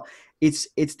acting well. It's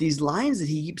these lines that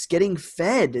he keeps getting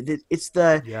fed. It's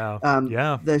the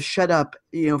the shut up,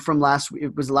 from last week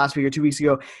or 2 weeks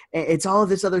ago. It's all of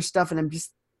this other stuff, and I'm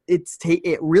just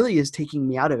it really is taking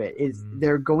me out of it.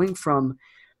 They're going from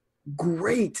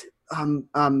great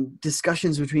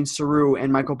discussions between Saru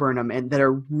and Michael Burnham, and that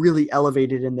are really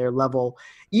elevated in their level.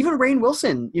 Even Rainn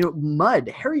Wilson,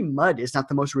 Harry Mudd is not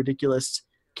the most ridiculous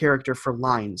character for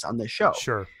lines on this show.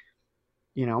 Sure.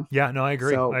 Yeah, no, I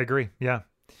agree. I agree. Yeah.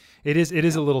 It is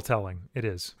a little telling. It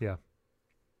is. Yeah.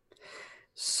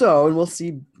 So, and we'll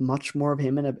see much more of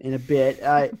him in a bit.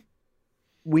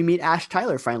 We meet Ash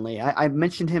Tyler finally. I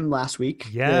mentioned him last week.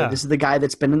 Yeah. This is the guy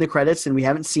that's been in the credits and we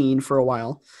haven't seen for a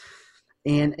while.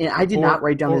 And I did not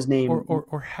write down his name.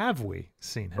 Or have we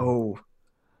seen him? Oh,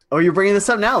 you're bringing this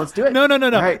up now. Let's do it. No.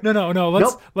 Right.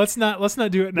 No. Let's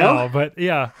not do it now. Nope. But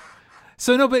yeah.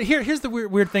 So no, but here's the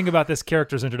weird thing about this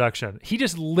character's introduction. He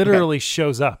just literally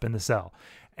shows up in the cell.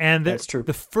 And that's true.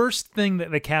 The first thing that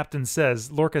the captain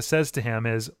says, Lorca says to him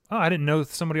is, "Oh, I didn't know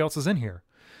somebody else was in here."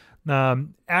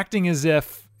 Acting as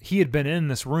if he had been in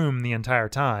this room the entire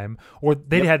time, or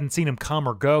they hadn't seen him come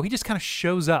or go. He just kind of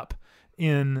shows up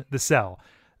in the cell.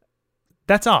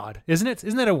 That's odd, isn't it?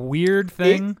 Isn't that a weird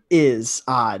thing? It is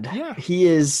odd. Yeah. He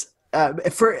is,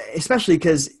 especially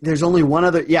because there's only one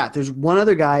other. Yeah, there's one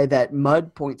other guy that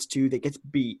Mudd points to that gets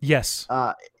beat. Yes.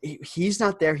 He's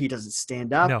not there. He doesn't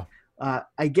stand up. No.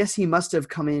 I guess he must have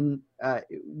come in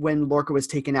when Lorca was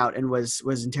taken out and was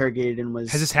interrogated and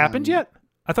was. Has this happened yet?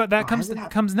 I thought that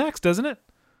comes next, doesn't it?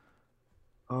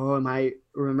 Oh, am I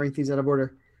remembering things out of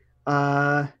order?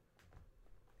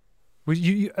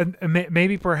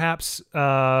 Maybe perhaps.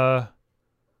 Oh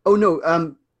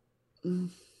no.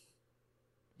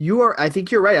 You are. I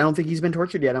think you're right. I don't think he's been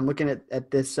tortured yet. I'm looking at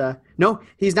this. No,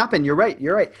 he's not been. You're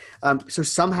right. So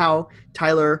somehow Ash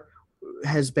Tyler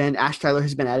has been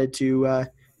added to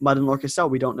Mudd and Lorca's cell.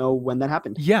 We don't know when that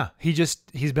happened. Yeah,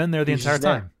 he's been there the entire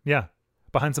time. Yeah,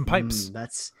 behind some pipes.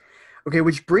 That's okay.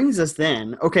 Which brings us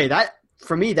then. Okay, that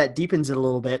for me that deepens it a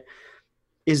little bit.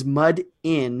 Is Mudd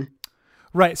in?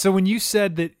 Right. So when you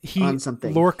said that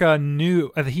Lorca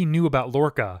knew he knew about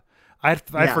Lorca, I'd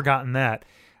forgotten that.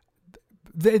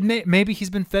 Maybe he's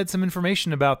been fed some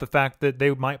information about the fact that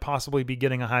they might possibly be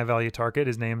getting a high value target.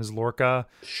 His name is Lorca.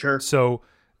 Sure. So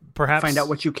perhaps find out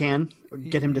what you can,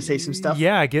 get him to say some stuff.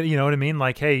 Yeah, you know what I mean?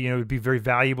 Like, hey, it'd be very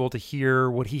valuable to hear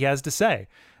what he has to say.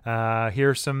 Here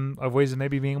are some of ways of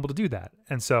maybe being able to do that.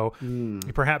 And so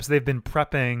perhaps they've been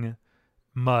prepping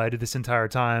Mudd this entire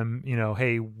time,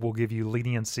 hey, we'll give you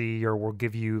leniency or we'll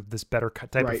give you this better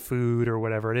type of food or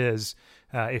whatever it is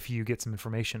if you get some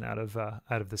information out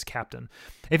of this captain.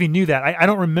 If he knew that, I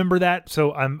don't remember that,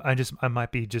 so I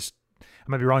might be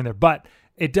wrong there, but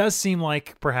it does seem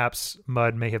like perhaps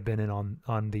Mudd may have been in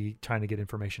on the trying to get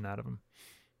information out of him.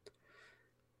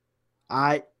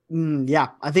 I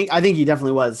think he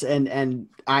definitely was,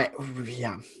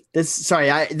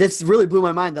 this really blew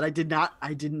my mind that I did not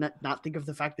think of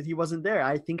the fact that he wasn't there.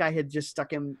 I think I had just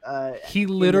stuck him. He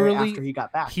literally after he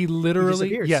got back. He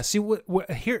See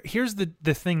here's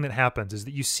the thing that happens is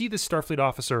that you see the Starfleet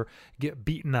officer get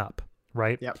beaten up,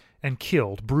 right? Yep. And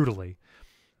killed brutally.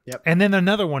 Yep. And then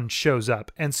another one shows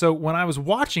up. And so when I was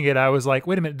watching it, I was like,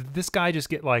 wait a minute, did this guy just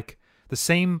get like the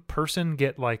same person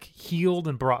get like healed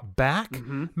and brought back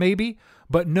maybe?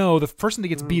 But no, the person that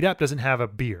gets beat up doesn't have a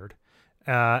beard.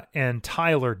 And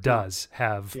Tyler does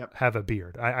have a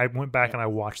beard. I went back and I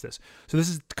watched this. So this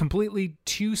is completely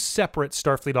two separate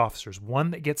Starfleet officers.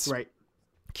 One that gets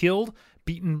killed,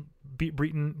 beaten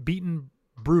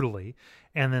brutally.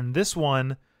 And then this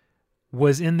one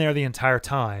was in there the entire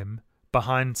time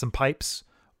behind some pipes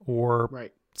or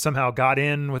somehow got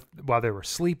in while they were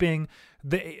sleeping.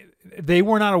 They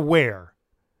were not aware.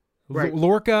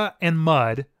 Lorca and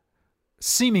Mudd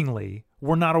seemingly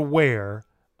were not aware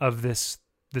of this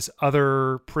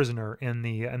other prisoner in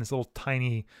this little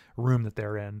tiny room that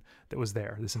they're in that was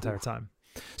there this entire time.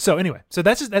 So anyway, so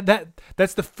that's just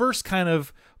that's the first kind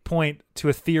of point to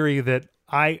a theory that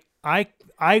I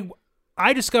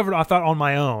discovered, I thought, on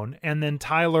my own, and then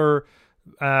Tyler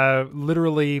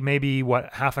literally maybe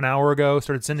half an hour ago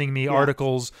started sending me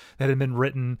articles that had been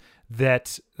written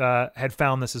that had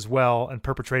found this as well and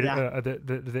perpetrated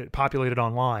that populated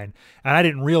online, and I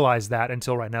didn't realize that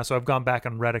until right now. So I've gone back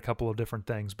and read a couple of different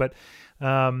things, but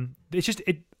it's just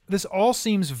this all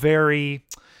seems very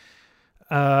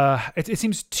it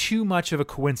seems too much of a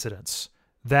coincidence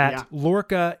that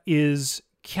Lorca is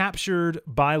captured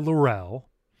by L'Rell,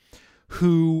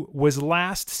 who was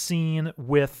last seen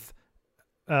with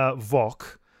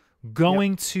Volk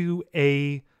going to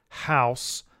a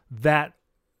house that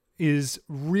is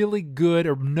really good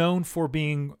or known for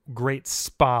being great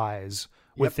spies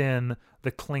within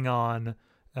the Klingon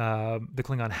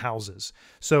houses.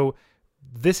 So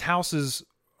this houses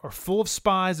are full of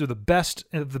spies. They're the best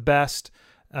of the best.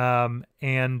 This, I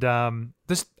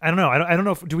don't know. I don't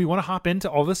know. Do we want to hop into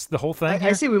all this, the whole thing?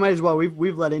 I see we might as well.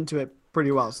 We've led into it pretty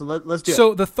well. So let's do it.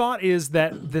 So the thought is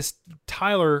that this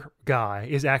Tyler guy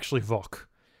is actually Volk,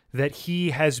 that he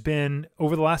has been,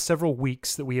 over the last several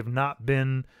weeks that we have not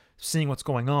been seeing what's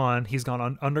going on, he's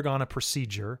undergone a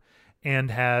procedure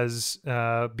and has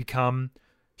become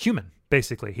human,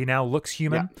 basically. He now looks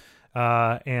human,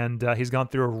 and he's gone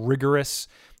through a rigorous...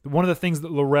 One of the things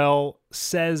that L'Rell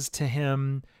says to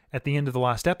him at the end of the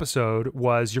last episode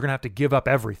was, you're going to have to give up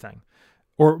everything.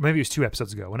 Or maybe it was 2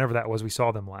 episodes ago, whenever that was, we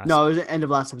saw them last. No, it was the end of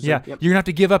last episode. Yeah, you're going to have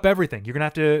to give up everything. You're going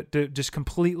to have to just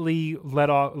completely let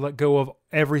go of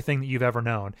everything that you've ever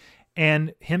known.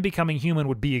 And him becoming human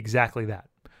would be exactly that.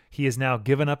 He has now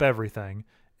given up everything,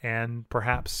 and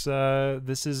perhaps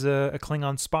this is a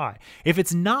Klingon spy. If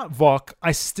it's not Volk,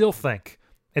 I still think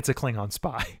it's a Klingon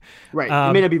spy. Right.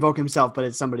 It may not be Volk himself, but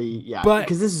it's somebody,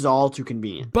 because this is all too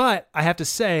convenient. But I have to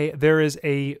say, there is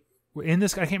in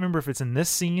this, I can't remember if it's in this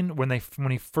scene when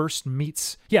he first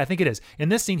meets. Yeah, I think it is. In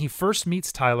this scene, he first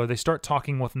meets Tyler. They start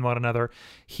talking with one another.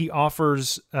 He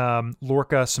offers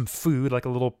Lorca some food, like a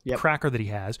little cracker that he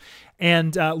has.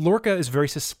 And Lorca is very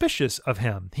suspicious of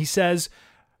him. He says,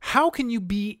 how can you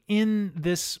be in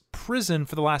this prison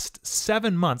for the last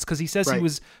 7 months? Because he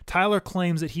says Tyler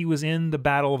claims that he was in the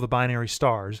Battle of the Binary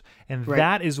Stars. And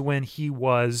that is when he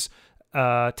was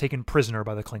taken prisoner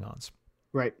by the Klingons.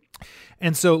 Right.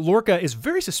 And so Lorca is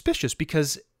very suspicious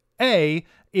because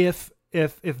if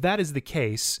that is the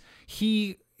case,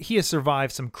 he has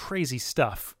survived some crazy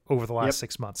stuff over the last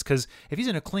 6 months. Because if he's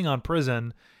in a Klingon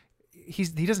prison,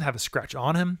 he doesn't have a scratch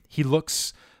on him. He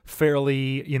looks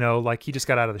fairly, like he just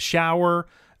got out of the shower.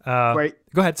 Go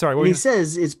ahead. Sorry. What he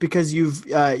says it's because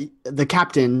the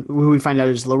captain, who we find out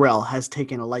is L'Rell, has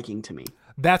taken a liking to me.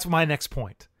 That's my next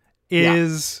point.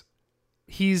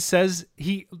 He says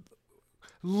he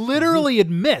literally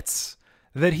admits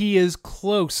that he is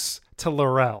close to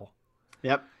L'Rell.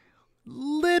 Yep.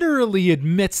 Literally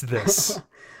admits this.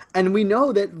 And we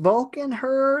know that Volk and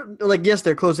her, yes,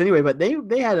 they're close anyway, but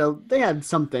they had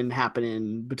something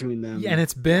happening between them. Yeah, and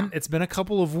it's been a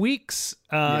couple of weeks.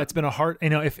 It's been a hard,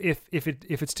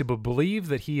 if it's to believe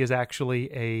that he is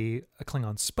actually a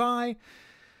Klingon spy.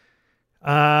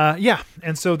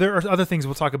 And so there are other things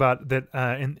we'll talk about that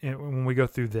when we go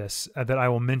through this that I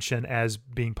will mention as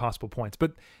being possible points.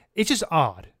 But it's just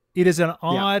odd. It is an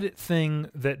odd thing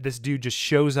that this dude just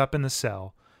shows up in the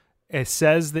cell. It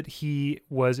says that he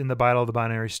was in the Battle of the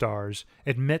Binary Stars.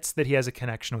 Admits that he has a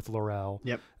connection with L'Rell.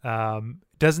 Yep.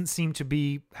 Doesn't seem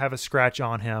to have a scratch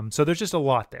on him. So there's just a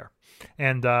lot there,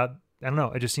 and I don't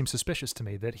know. It just seems suspicious to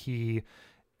me that I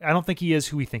don't think he is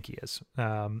who we think he is.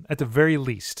 At the very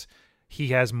least, he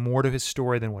has more to his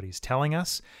story than what he's telling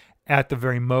us. At the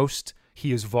very most,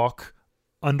 he is Volk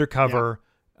undercover,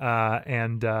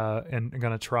 and going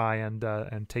to try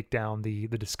and take down the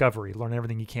Discovery, learn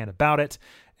everything he can about it,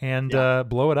 and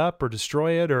blow it up or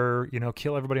destroy it or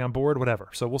kill everybody on board, whatever.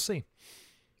 So we'll see.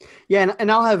 Yeah,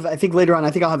 and I think later on,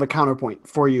 I think I'll have a counterpoint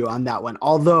for you on that one.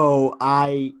 Although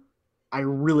I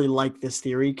really like this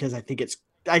theory because I think it's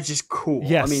just cool.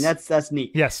 I mean, Yes. that's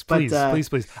neat. Yes, But please, please,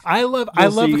 please. I you'll love see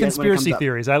when it comes conspiracy up.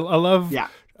 theories. I love Yeah,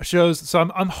 shows. So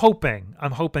I'm hoping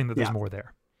that there's yeah, more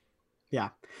there. yeah.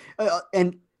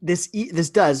 And this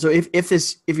does. So if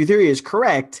your theory is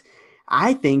correct,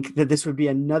 I think that this would be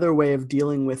another way of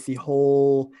dealing with the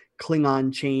whole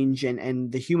Klingon change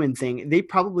and the human thing. They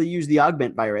probably use the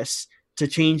augment virus to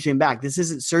change him back. This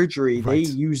isn't surgery. They Right.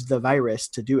 use the virus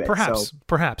to do it. So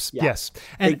Perhaps. yeah, Yes.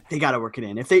 And they got to work it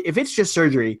in. If it's just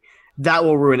surgery, that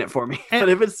will ruin it for me. and,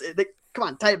 But if come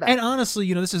on, tie it back. and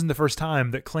honestly, this isn't the first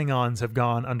time that Klingons have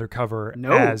gone undercover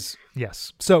No. as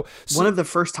yes. So One of the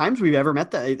first times we've ever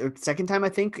met the second time, I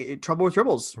think, Trouble with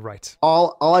Tribbles. right.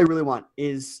 All I really want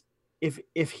is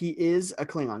if he is a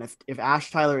Klingon, if Ash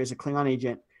Tyler is a Klingon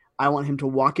agent, I want him to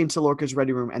walk into Lorca's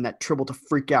ready room and that Tribble to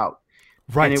freak out.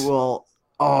 Right. And it will.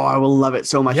 Oh, I will love it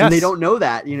so much. Yes. And they don't know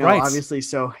that, Right. obviously.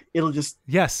 So it'll just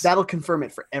that'll confirm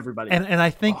it for everybody. And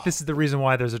I think this is the reason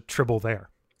why there's a Tribble there.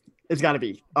 It's got to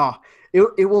be. Oh,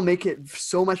 it will make it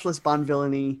so much less Bond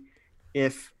villainy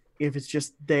if it's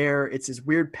just there. It's his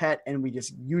weird pet, and we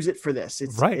just use it for this.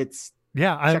 It's right. It's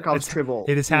yeah. Chekhov's Tribble.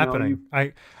 It is happening.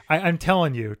 I'm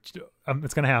telling you, it's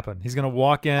going to happen. He's going to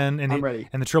walk in, and I'm ready.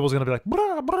 And the Tribble's going to be like,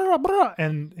 brah, brah, brah,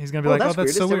 and he's going to be like, oh,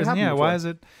 that's so weird. Yeah, why is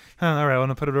it? All right, I want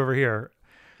to put it over here.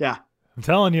 Yeah, I'm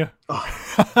telling you. Oh,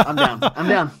 I'm down. I'm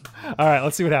down. All right,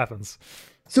 let's see what happens.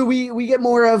 So we get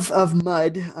more of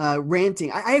Mudd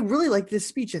ranting. I really like this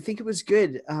speech. I think it was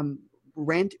good.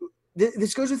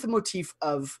 This goes with the motif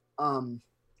of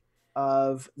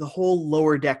the whole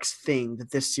lower decks thing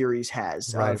that this series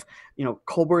has. Right. Of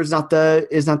Culber is not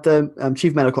the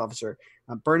chief medical officer.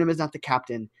 Burnham is not the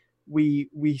captain. We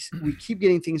keep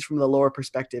getting things from the lower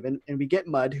perspective, and we get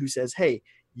Mudd who says, "Hey,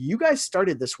 you guys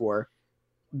started this war.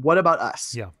 What about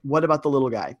us? Yeah. What about the little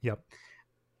guy?" Yep.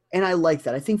 And I like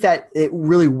that. I think that it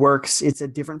really works. It's a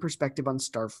different perspective on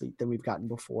Starfleet than we've gotten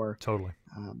before. Totally.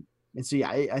 And so, yeah,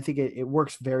 I think it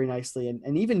works very nicely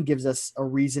and even gives us a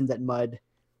reason that Mudd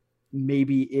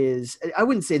maybe is, I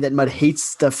wouldn't say that Mudd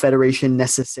hates the Federation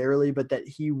necessarily, but that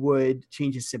he would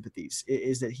change his sympathies,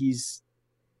 is that he's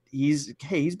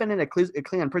been in a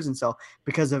Klingon prison cell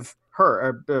because of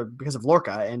her, or because of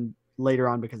Lorca, and later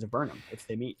on because of Burnham, if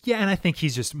they meet. Yeah, and I think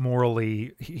he's just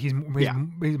morally, he's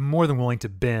more than willing to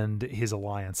bend his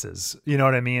alliances. You know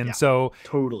what I mean? Yeah, so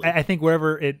totally. I think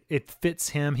wherever it fits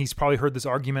him, he's probably heard this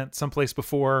argument someplace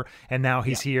before, and now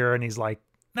he's here, and he's like,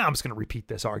 "No, I'm just going to repeat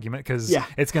this argument because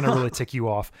it's going to really tick you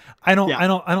off." I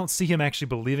don't see him actually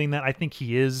believing that. I think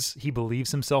he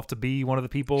believes himself to be one of the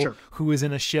people who is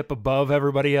in a ship above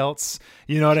everybody else.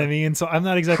 You know what I mean? So I'm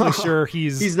not exactly sure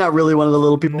he's not really one of the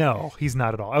little people. No, he's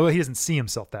not at all. He doesn't see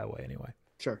himself that way anyway.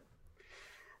 Sure.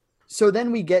 So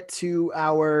then we get to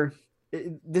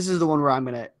this is the one where I'm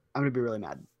going to be really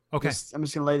mad. Okay. I'm just going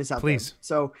to lay this out. Please. There.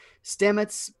 So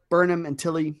Stamets, Burnham, and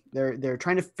Tilly, they're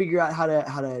trying to figure out how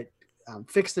to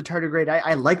fix the tardigrade.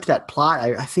 I liked that plot.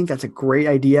 I think that's a great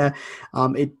idea.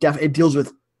 It deals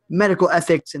with medical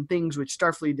ethics and things which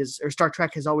Star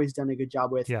Trek has always done a good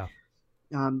job with. Yeah.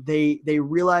 They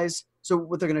realize, so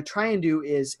what they're going to try and do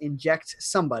is inject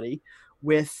somebody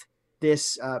with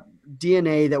this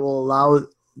DNA that will allow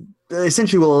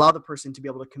the person to be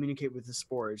able to communicate with the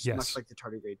spores, much like the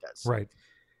tardigrade does. Right.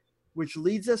 Which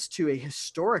leads us to a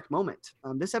historic moment.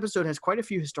 This episode has quite a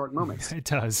few historic moments. It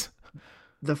does.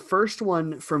 The first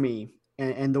one for me,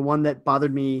 and the one that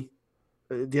bothered me,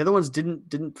 the other ones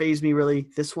didn't faze me really.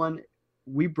 This one,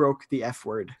 we broke the F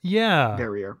word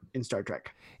barrier in Star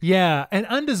Trek. Yeah, and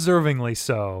undeservingly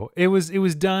so. It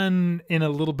was done in a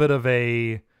little bit of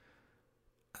a,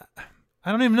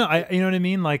 I don't even know. You know what I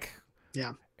mean? Like,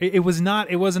 yeah, it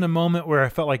wasn't a moment where I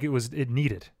felt like it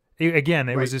needed. It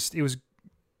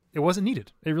wasn't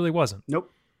needed. It really wasn't.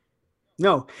 Nope.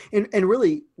 No. And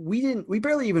really, we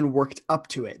barely even worked up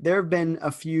to it. There have been a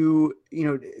few,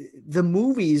 the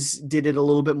movies did it a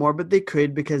little bit more, but they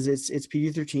could because it's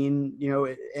PG-13,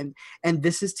 and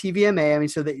this is TVMA. I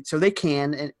mean, so they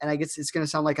can, and I guess it's going to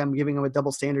sound like I'm giving them a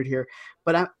double standard here,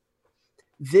 but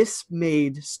this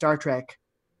made Star Trek,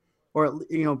 or,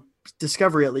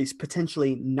 Discovery at least,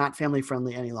 potentially not family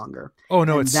friendly any longer. Oh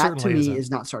no, and it that certainly to me isn't. is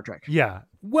not Star Trek. Yeah.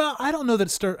 Well, I don't know that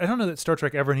Star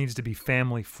Trek ever needs to be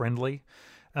family friendly.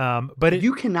 But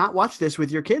you cannot watch this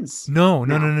with your kids. No. I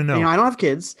don't have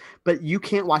kids, but you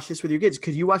can't watch this with your kids.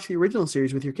 Could you watch the original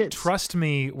series with your kids? Trust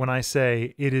me when I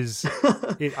say it is.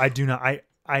 I do not.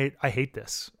 I hate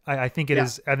this. I think it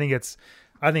is. I think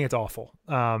it's awful.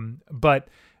 But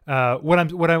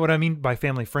what I mean by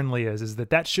family friendly is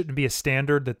that shouldn't be a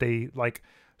standard that they like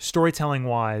storytelling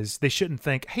wise, they shouldn't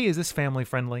think, hey, is this family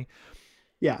friendly?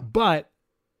 Yeah. But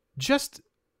just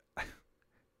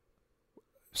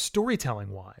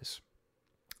storytelling wise,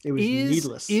 It was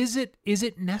needless. Is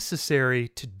it necessary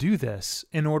to do this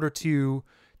in order to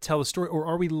tell the story, or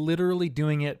are we literally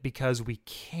doing it because we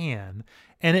can?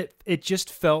 And it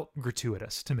just felt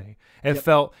gratuitous to me. It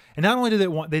felt, and not only did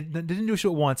they didn't do it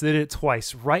once, they did it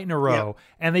twice, right in a row,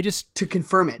 and they just to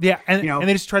confirm it. Yeah, and and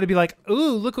they just try to be like,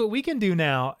 "Ooh, look what we can do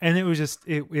now," and it was just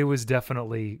it was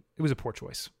definitely a poor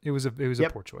choice. It was a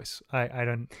poor choice. I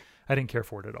didn't care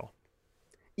for it at all.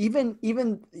 Even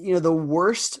the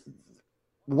worst.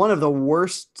 One of the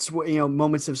worst,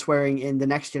 moments of swearing in The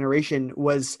Next Generation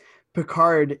was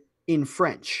Picard in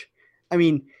French. I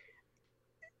mean,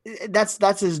 that's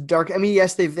as dark. I mean,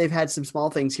 yes, they've had some small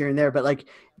things here and there, but like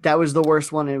that was the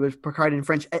worst one. And it was Picard in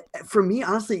French. For me,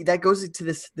 honestly, that goes into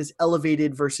this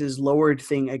elevated versus lowered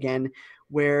thing again,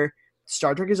 where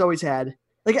Star Trek has always had.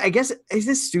 Like, I guess, is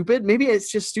this stupid? Maybe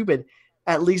it's just stupid.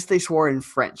 At least they swore in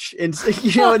French, and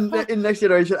in Next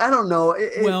Generation, I don't know.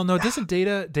 Well, no, doesn't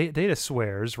Data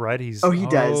swears, right? He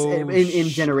does in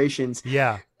Generations.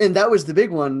 Yeah, and that was the big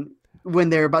one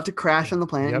when they're about to crash on the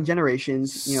planet in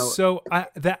Generations. So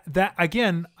that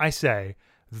again, I say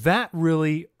that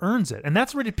really earns it, and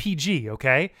that's rated PG.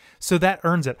 Okay, so that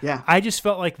earns it. Yeah, I just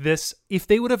felt like this. If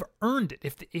they would have earned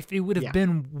it, if it would have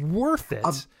been worth it,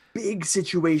 a big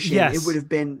situation. Yes. It would have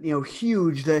been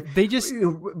huge. They just.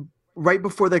 Right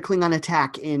before the Klingon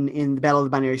attack in the Battle of the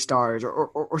Binary Stars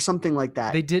or something like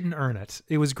that. They didn't earn it.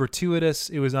 It was gratuitous.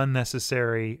 It was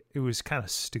unnecessary. It was kind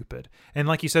of stupid. And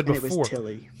like you said before. It was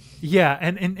Tilly. Yeah.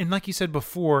 And like you said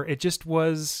before, it just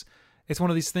was, it's one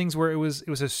of these things where it was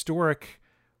historic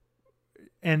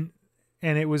and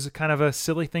it was kind of a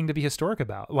silly thing to be historic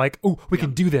about. Like, oh, we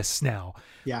can do this now.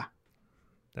 Yeah.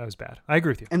 That was bad. I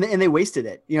agree with you. And they wasted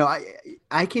it.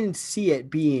 I can see it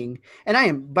being, and I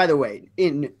am, by the way,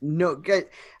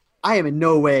 I am in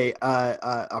no way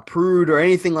a prude or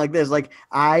anything like this. Like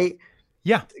I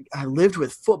lived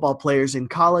with football players in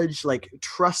college. Like,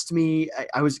 trust me,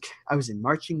 I was in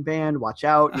marching band. Watch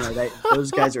out.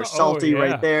 Those guys are salty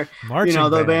right there. Marching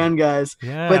the band guys.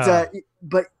 Yeah.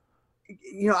 But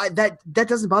that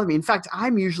doesn't bother me. In fact,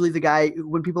 I'm usually the guy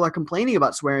when people are complaining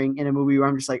about swearing in a movie where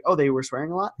I'm just like, oh, they were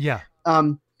swearing a lot. Yeah.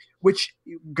 Which,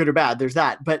 good or bad, there's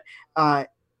that. But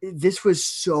this was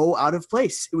so out of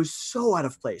place. It was so out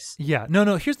of place. Yeah.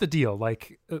 No. Here's the deal.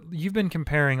 Like, you've been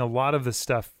comparing a lot of this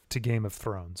stuff to Game of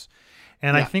Thrones,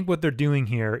 and I think what they're doing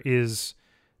here is,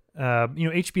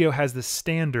 HBO has this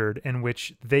standard in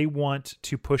which they want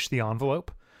to push the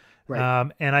envelope.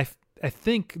 Right. And I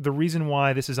think the reason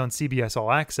why this is on CBS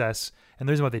All Access and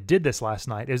the reason why they did this last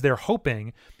night is they're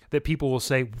hoping that people will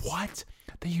say, what?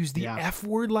 They used the F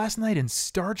word last night in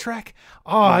Star Trek?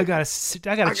 Oh, right. I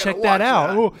gotta check that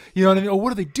out. Oh, you know what I mean? Oh,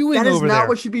 what are they doing over there? That is not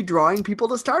what should be drawing people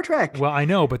to Star Trek. Well, I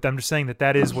know, but I'm just saying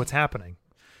that is what's happening.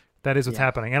 That is what's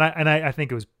happening. And I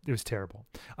think it was terrible.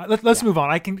 Let's move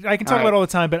on. I can talk about it all the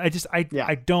time, but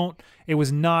I don't, it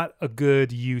was not a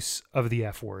good use of the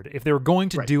F word. If they were going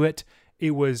to do it,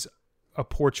 it was a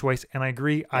poor choice, and I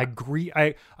agree.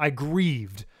 Yeah. I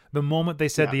grieved the moment they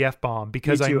said the F-bomb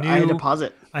because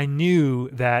I knew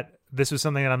that this was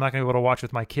something that I'm not going to be able to watch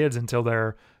with my kids until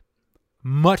they're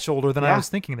much older than I was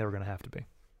thinking they were going to have to be.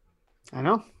 I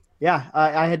know. Yeah,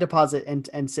 I had to pause it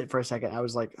and sit for a second. I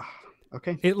was like, oh,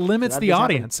 okay. It limits the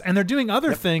audience, and they're doing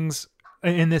other things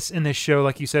in this show,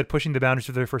 like you said, pushing the boundaries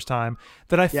for the very first time.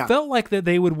 That I felt like that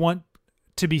they would want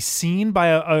to be seen by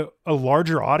a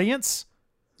larger audience.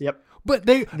 Yep. But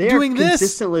they're doing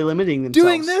consistently limiting themselves.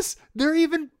 Doing this,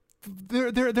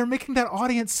 they're making that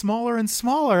audience smaller and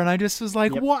smaller, and I just was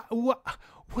like, why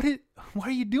are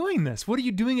you doing this? What are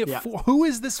you doing it for? Who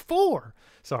is this for?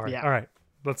 Sorry. All right,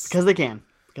 because they can.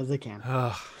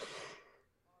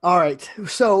 All right,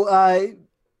 so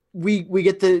we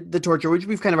get the torture, which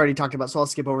we've kind of already talked about, so I'll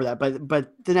skip over that.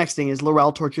 But the next thing is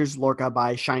L'Rell tortures Lorca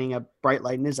by shining a bright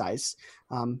light in his eyes.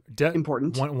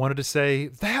 Important. Wanted to say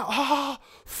there are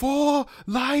 4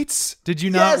 lights. Did you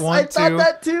not want to? I thought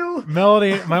that too.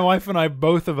 Melody, my wife and I,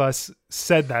 both of us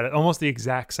said that at almost the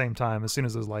exact same time as soon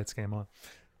as those lights came on.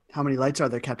 How many lights are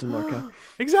there, Captain Lorca?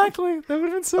 Exactly. That would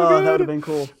have been so good. That would have been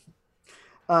cool.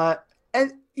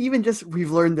 And even just,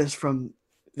 we've learned this from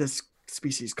this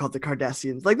species called the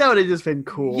Cardassians. Like, that would have just been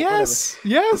cool. Yes.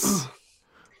 Yes.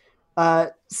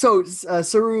 So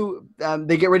Saru,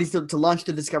 they get ready to launch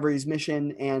the Discovery's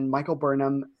mission, and Michael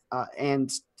Burnham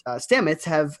and Stamets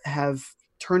have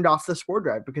turned off the spore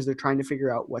drive because they're trying to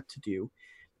figure out what to do.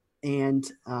 And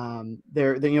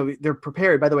they're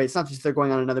prepared. By the way, it's not just they're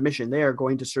going on another mission; they are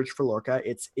going to search for Lorca.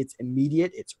 It's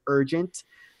immediate. It's urgent.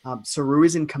 Saru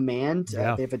is in command.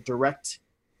 Yeah. They have a direct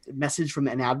message from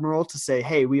an admiral to say,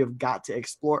 hey, we have got to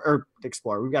explore.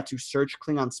 We've got to search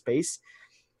Klingon space.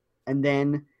 And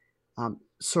then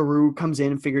Saru comes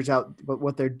in and figures out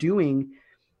what they're doing.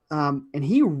 And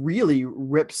he really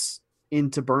rips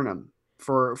into Burnham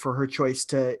for her choice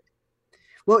to,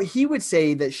 well, he would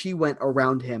say that she went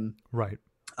around him. Right.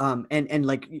 And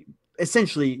like,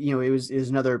 essentially, it was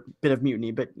another bit of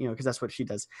mutiny, but because that's what she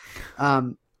does.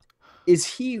 Is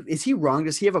he wrong?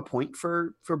 Does he have a point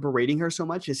for berating her so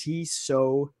much?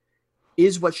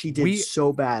 Is what she did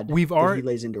so bad that he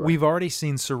lays into her? We've already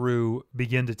seen Saru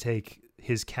begin to take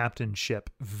his captainship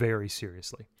very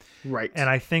seriously. Right. And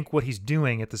I think what he's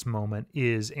doing at this moment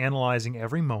is analyzing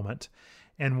every moment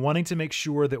and wanting to make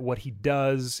sure that what he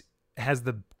does has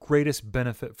the greatest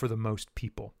benefit for the most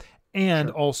people. And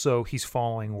also he's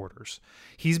following orders.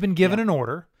 He's been given an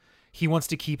order. He wants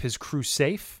to keep his crew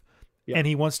safe. And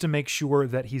he wants to make sure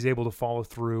that he's able to follow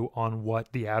through on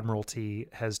what the Admiralty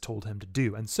has told him to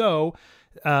do. And so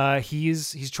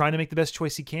he's trying to make the best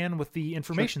choice he can with the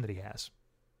information that he has.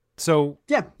 So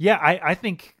I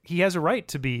think he has a right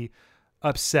to be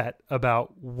upset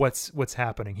about what's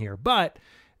happening here. But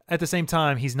at the same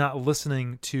time, he's not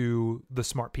listening to the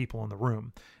smart people in the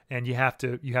room. And you have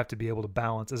to be able to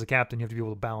balance, as a captain, you have to be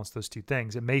able to balance those two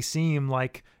things. It may seem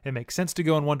like it makes sense to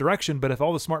go in one direction, but if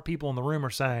all the smart people in the room are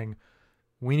saying,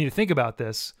 we need to think about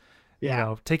this,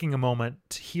 taking a moment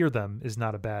to hear them is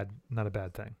not a bad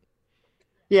thing.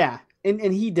 Yeah. And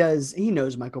he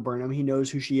knows Michael Burnham. He knows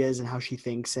who she is and how she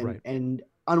thinks. And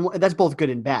that's both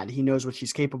good and bad. He knows what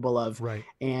she's capable of. Right.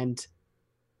 And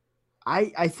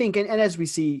I think, and as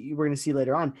we're going to see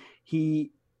later on, he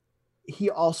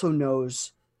also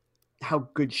knows how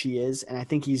good she is. And I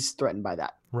think he's threatened by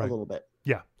that a little bit.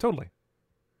 Yeah, totally.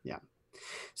 Yeah.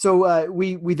 So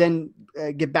we then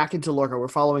get back into Lorca. We're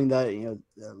following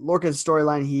Lorca's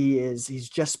storyline. He's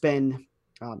just been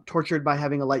tortured by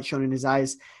having a light shown in his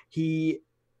eyes. He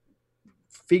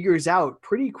figures out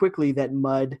pretty quickly that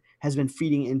Mudd has been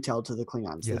feeding intel to the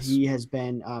Klingons. Yes. That he has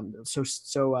been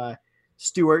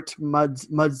Stewart,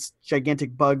 Mudd's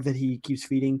gigantic bug that he keeps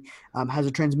feeding, has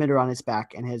a transmitter on its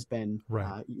back and has been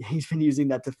he's been using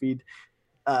that to feed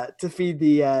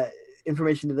the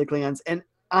information to the Klingons. And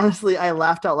honestly, I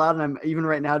laughed out loud, and I'm even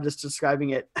right now just describing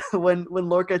it when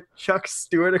Lorca chucks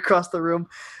Stewart across the room,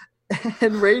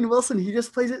 and Rainn Wilson, he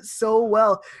just plays it so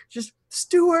well. Just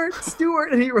Stewart,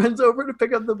 and he runs over to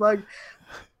pick up the bug.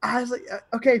 I was like,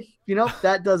 okay,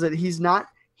 that does it. He's not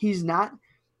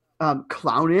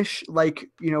clownish like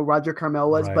Roger Carmel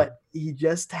was, but he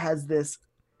just has this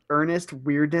earnest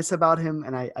weirdness about him,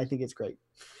 and I think it's great.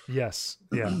 Yes.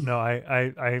 Yeah. No,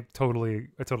 I totally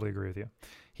agree with you.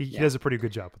 He does a pretty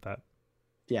good job with that.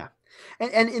 Yeah.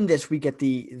 And in this, we get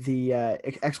the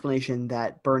explanation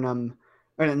that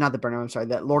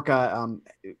that Lorca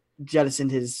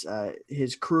jettisoned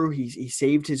his crew. He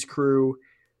saved his crew.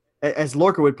 As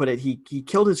Lorca would put it, he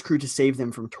killed his crew to save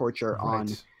them from torture on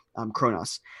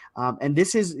Kronos. And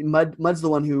this is Mudd's the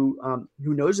one who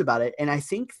knows about it. And I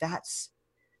think that's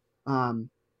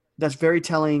very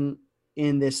telling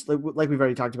in this, like we've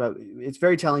already talked about. It's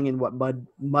very telling in what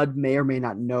Mudd may or may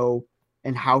not know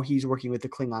and how he's working with the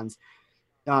Klingons.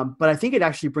 But I think it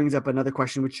actually brings up another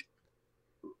question, which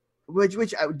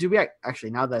do we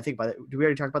actually, now that I think about it, do we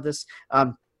already talk about this?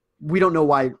 We don't know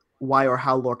why or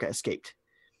how Lorca escaped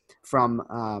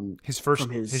from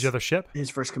his other ship, his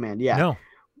first command. Yeah. No.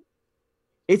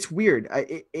 It's weird.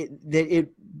 It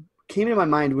came into my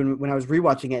mind when I was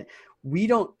rewatching it.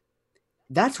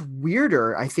 That's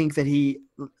weirder. I think that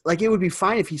it would be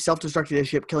fine if he self-destructed his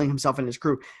ship, killing himself and his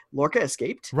crew. Lorca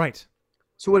escaped. Right.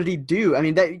 So what did he do? I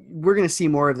mean, we're going to see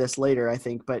more of this later, I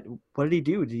think. But what did he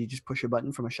do? Did he just push a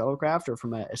button from a shuttlecraft or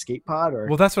from an escape pod? Or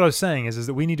well, that's what I was saying is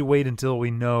that we need to wait until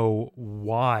we know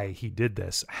why he did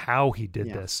this, how he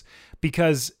did this,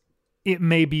 because it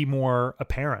may be more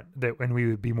apparent and we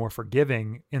would be more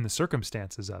forgiving in the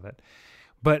circumstances of it.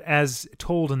 But as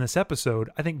told in this episode,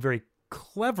 I think very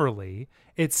cleverly,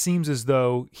 it seems as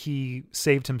though he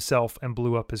saved himself and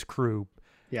blew up his crew.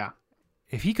 Yeah.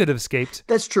 If he could have escaped.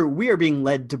 That's true. We are being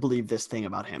led to believe this thing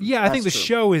about him. Yeah, I think the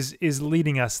show is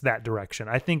leading us that direction.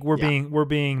 I think we're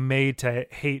being made to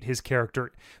hate his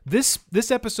character. This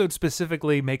episode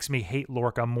specifically makes me hate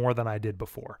Lorca more than I did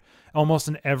before, almost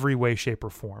in every way, shape, or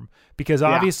form. Because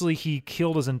obviously he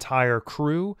killed his entire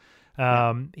crew.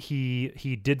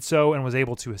 He did so and was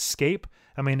able to escape.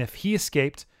 I mean, if he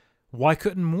escaped, why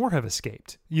couldn't more have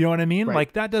escaped? You know what I mean? Right.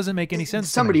 Like, that doesn't make any sense.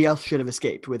 Somebody else should have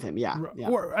escaped with him. Yeah.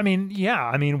 Or, I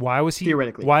mean, why was he,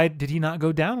 theoretically, why did he not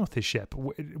go down with his ship?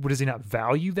 Does he not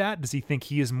value that? Does he think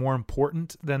he is more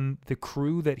important than the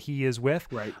crew that he is with?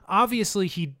 Right.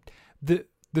 Obviously the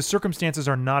circumstances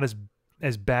are not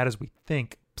as bad as we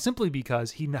think, simply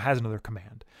because he has another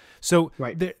command. So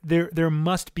there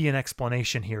must be an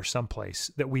explanation here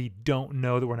someplace that we don't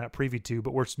know, that we're not privy to,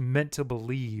 but we're meant to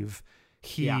believe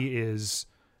he's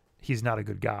not a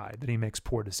good guy, that he makes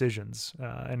poor decisions,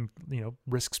 and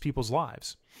risks people's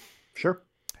lives. Sure.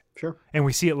 And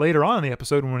we see it later on in the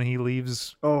episode when he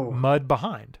leaves Mud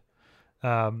behind.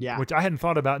 Which I hadn't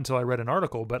thought about until I read an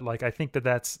article, but like, I think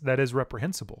that is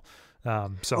reprehensible.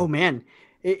 Oh man,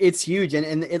 it's huge.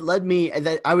 And it led me,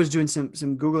 that I was doing some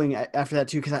Googling after that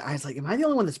too. Cause I was like, am I the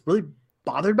only one that's really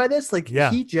bothered by this? Like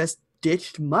he just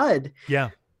ditched Mud.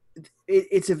 Yeah.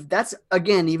 That's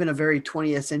again, even a very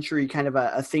 20th century kind of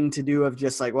a thing to do, of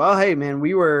just like, well, hey man,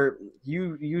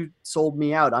 you sold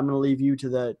me out. I'm going to leave you to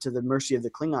the mercy of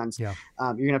the Klingons. Yeah.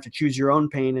 You're gonna have to choose your own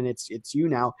pain, and it's you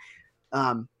now.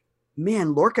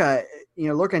 Man, Lorca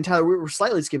and Tyler, we're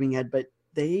slightly skipping ahead, but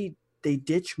they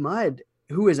ditch Mud,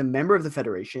 who is a member of the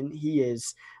Federation. He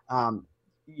is,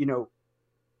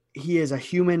 he is a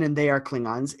human, and they are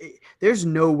Klingons. There's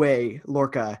no way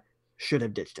Lorca should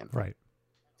have ditched him. Right.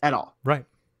 At all. Right.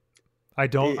 I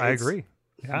agree.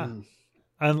 Yeah.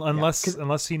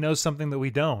 Unless he knows something that we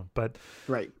don't, but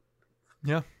right.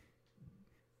 Yeah.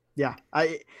 Yeah.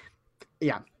 I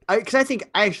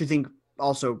actually think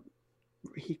also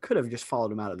he could have just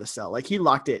followed him out of the cell. Like, he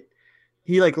locked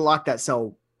that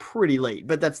cell pretty late,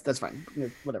 but that's fine.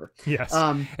 Whatever. Yes.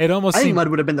 I think Mud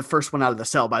would have been the first one out of the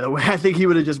cell, by the way. I think he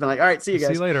would have just been like, all right, see you guys.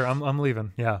 See you later. I'm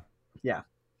leaving. Yeah. Yeah.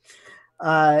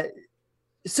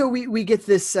 So we get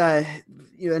this,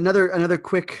 another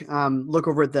quick look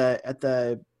over at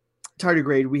the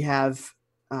tardigrade. We have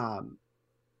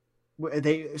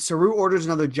Saru orders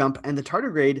another jump, and the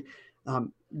tardigrade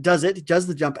does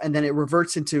the jump, and then it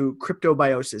reverts into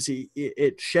cryptobiosis.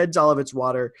 It sheds all of its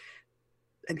water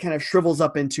and kind of shrivels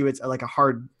up into its like a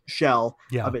hard shell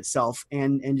of itself,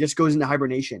 and just goes into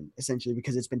hibernation, essentially,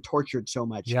 because it's been tortured so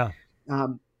much. Yeah.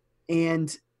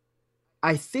 And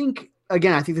I think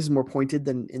this is more pointed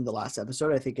than in the last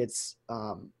episode. I think it's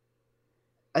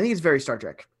very Star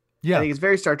Trek. Yeah. I think it's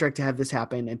very Star Trek to have this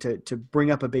happen and to bring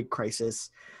up a big crisis.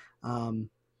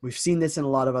 We've seen this in a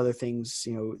lot of other things,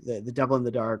 the Devil in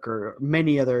the Dark or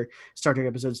many other Star Trek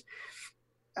episodes.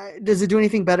 Does it do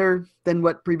anything better than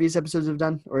what previous episodes have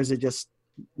done, or is it just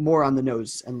more on the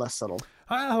nose and less subtle?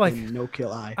 I like No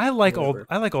Kill Eye. I like all the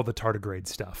tardigrade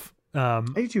stuff. I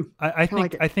do too. I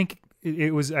think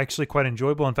it was actually quite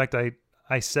enjoyable. In fact,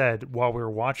 I said while we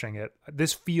were watching it,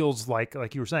 this feels like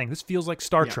you were saying, this feels like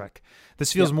Star Trek.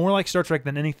 This feels more like Star Trek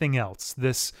than anything else.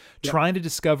 This trying to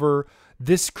discover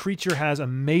this creature has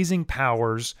amazing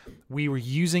powers. We were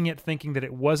using it thinking that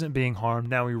it wasn't being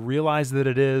harmed. Now we realize that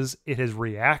it is. It has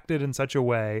reacted in such a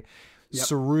way. Yep.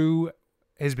 Saru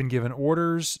has been given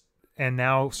orders, and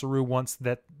now Saru wants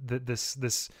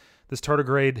this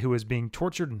tardigrade who is being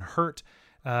tortured and hurt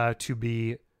to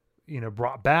be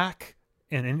brought back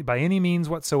and by any means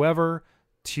whatsoever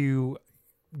to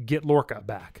get Lorca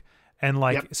back. And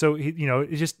so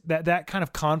it's just that kind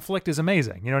of conflict is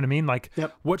amazing. You know what I mean? Like,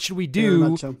 what should we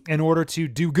do in order to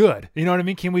do good? You know what I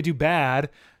mean? Can we do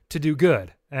bad to do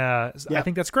good? I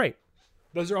think that's great.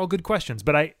 Those are all good questions,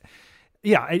 but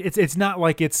it's not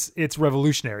like it's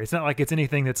revolutionary. It's not like it's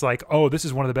anything that's like, oh, this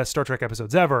is one of the best Star Trek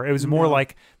episodes ever. It was more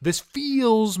like, this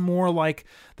feels more like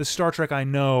the Star Trek I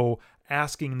know,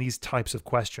 asking these types of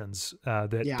questions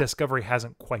that Discovery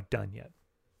hasn't quite done yet.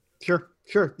 Sure.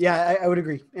 Yeah, I would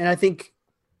agree. And I think,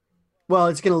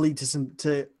 it's going to lead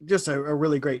to just a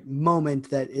really great moment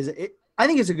that I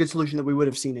think it's a good solution that we would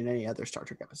have seen in any other Star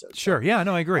Trek episode. Sure. Yeah,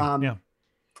 no, I agree.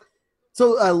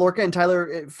 So Lorca and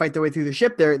Tyler fight their way through the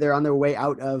ship. They're on their way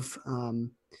out of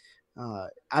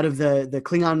the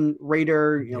Klingon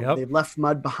raider. They've left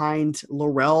Mud behind.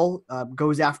 Laurel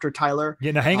goes after Tyler.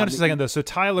 Yeah. Now hang on just a second though. So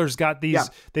Tyler's got these.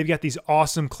 They've got these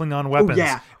awesome Klingon weapons. Oh,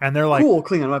 yeah. And they're like cool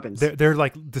Klingon weapons. They're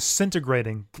like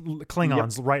disintegrating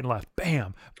Klingons right and left.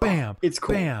 Bam, bam. It's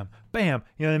cool. Bam, bam.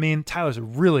 You know what I mean? Tyler's a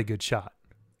really good shot.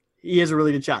 He is a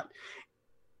really good shot.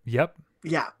 Yep.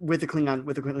 Yeah, with the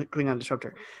Klingon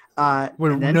disruptor.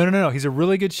 No. He's a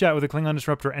really good shot with the Klingon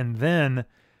disruptor, and then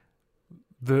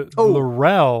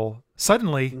Laurel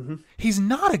suddenly he's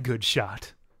not a good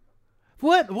shot.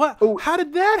 What? Oh. How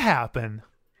did that happen?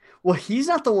 Well, he's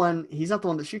not the one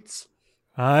that shoots.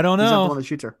 I don't know. He's not the one that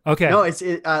shoots her. Okay. No, it's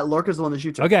Lorca's the one that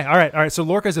shoots her. Okay. All right. So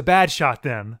Lorca's a bad shot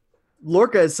then.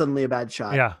 Lorca is suddenly a bad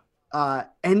shot. Yeah.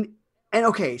 And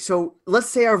okay, so let's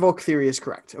say our Volk theory is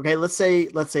correct. Okay, let's say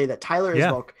that Tyler is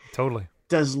Yeah, Volk. totally.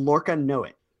 Does Lorca know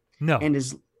it? No. And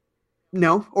is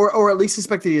no, or at least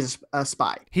suspected he's a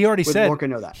spy. He already Would said Lorca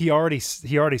know that? he already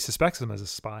suspects him as a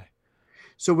spy.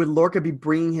 So would Lorca be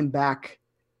bringing him back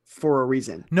for a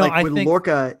reason? No, like, I would think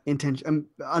Lorca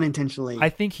unintentionally. I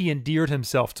think he endeared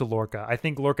himself to Lorca. I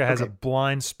think Lorca has a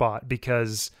blind spot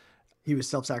because he was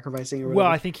self-sacrificing or whatever. well,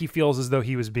 I think he feels as though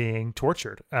he was being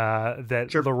tortured, that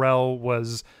Sure. Laurel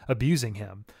was abusing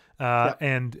him.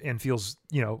 And feels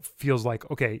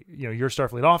like, okay, you're a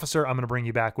Starfleet officer. I'm going to bring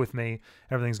you back with me.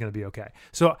 Everything's going to be okay.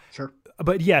 So, sure.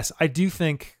 But yes, I do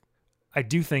think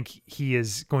he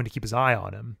is going to keep his eye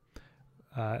on him.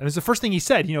 It was the first thing he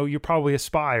said. You're probably a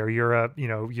spy, or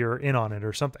you're in on it,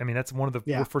 or something. I mean, that's one of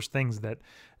the first things that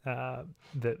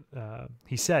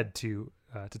he said to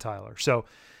Tyler. So,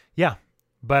 yeah.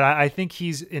 But I think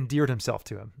he's endeared himself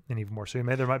to him, and even more so.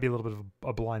 There might be a little bit of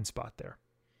a blind spot there.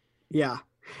 Yeah.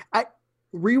 I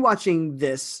rewatching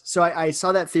this. So I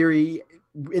saw that theory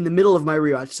in the middle of my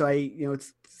rewatch. So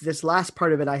it's this last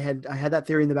part of it. I had that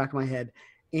theory in the back of my head,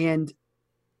 and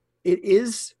it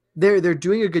is they're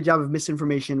doing a good job of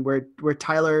misinformation where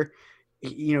Tyler,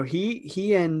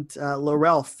 he and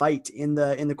Laurel fight in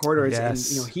the corridors,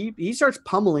 yes. and he starts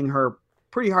pummeling her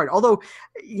pretty hard. Although,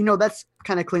 that's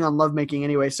kind of Klingon lovemaking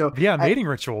anyway. So yeah, mating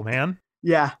ritual, man.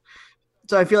 Yeah.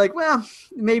 So I feel like, well,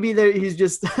 maybe he's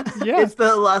just it's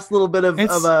the last little bit of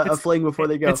a fling before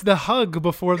they go. It's the hug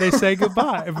before they say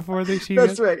goodbye. Before they see.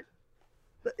 That's right.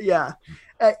 Yeah,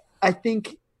 I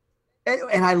think,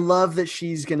 and I love that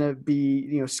she's gonna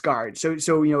be scarred. So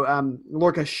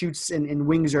Lorca shoots and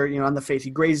wings her on the face. He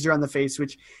grazes her on the face,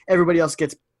 which everybody else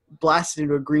gets blasted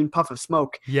into a green puff of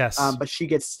smoke. Yes. But she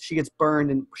gets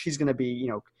burned, and she's gonna be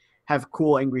have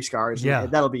cool angry scars. Yeah.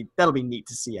 That'll be neat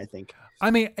to see, I think. I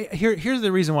mean, here's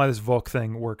the reason why this Volk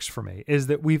thing works for me is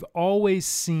that we've always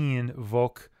seen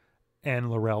Volk and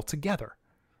Laurel together.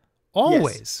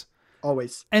 Always. Yes,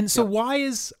 always. And so why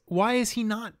is he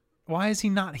not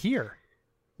here?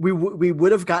 We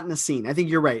would have gotten a scene. I think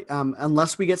you're right.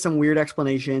 Unless we get some weird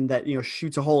explanation that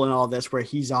shoots a hole in all this where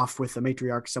he's off with the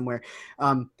matriarch somewhere.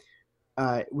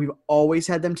 We've always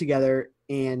had them together,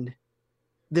 and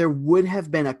there would have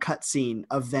been a cut scene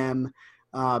of them,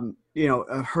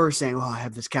 her saying, "Oh, I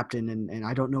have this captain and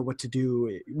I don't know what to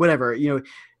do," whatever,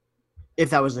 if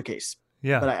that was the case.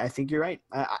 Yeah. But I think you're right.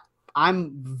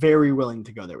 I'm very willing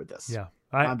to go there with this. Yeah.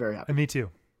 I'm very happy. Me too.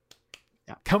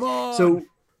 Yeah. Come on. So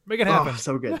make it happen.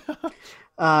 So good.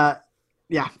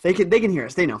 Yeah, they can hear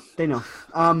us. They know.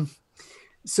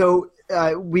 So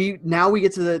we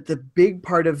get to the big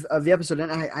part of the episode,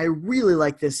 and I really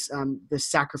like this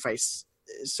sacrifice.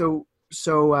 So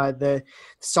the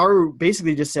Saru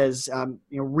basically just says,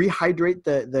 rehydrate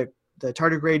the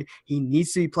tardigrade. He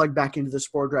needs to be plugged back into the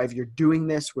spore drive. You're doing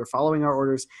this. We're following our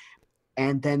orders.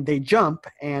 And then they jump,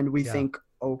 and we think,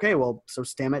 okay, well, so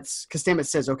Stamets, because Stamets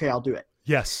says, okay, I'll do it.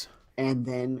 Yes. And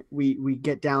then we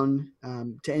get down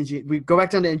to engineering. We go back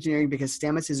down to engineering because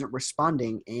Stamets isn't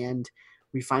responding, and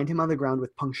we find him on the ground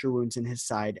with puncture wounds in his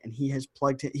side, and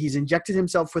he's injected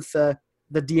himself with the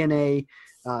DNA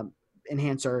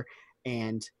enhancer,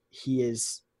 and he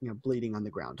is bleeding on the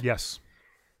ground. Yes.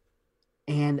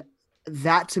 And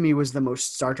that to me was the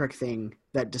most Star Trek thing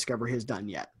that Discovery has done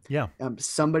yet. Yeah.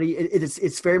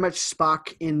 It's very much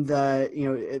Spock in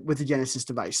the with the Genesis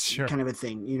device kind of a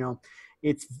thing.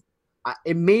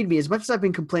 It made me, as much as I've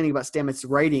been complaining about Stamets'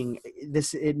 writing,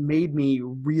 it made me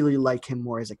really like him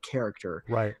more as a character,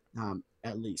 right?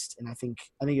 At least, and I think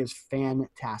it was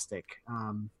fantastic.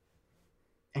 And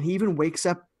he even wakes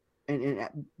up, and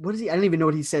what is he? I don't even know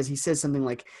what he says. He says something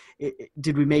like,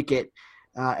 "Did we make it?"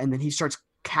 And then he starts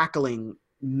cackling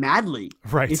madly.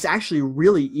 Right. It's actually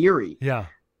really eerie. Yeah.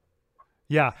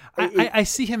 Yeah. I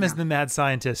see him as the mad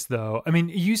scientist, though. I mean,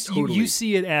 you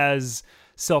see it as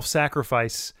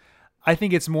self-sacrifice. I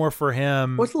think it's more for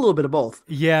him. Well, it's a little bit of both.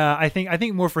 Yeah. I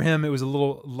think more for him, it was a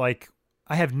little like,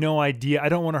 I have no idea. I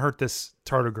don't want to hurt this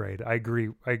tardigrade. I agree.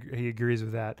 He agrees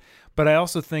with that. But I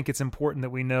also think it's important that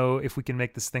we know if we can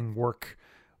make this thing work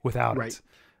without it.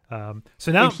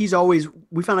 So now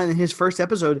we found out in his first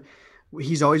episode,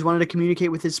 he's always wanted to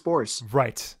communicate with his spores.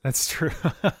 Right. That's true.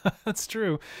 That's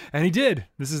true. And he did.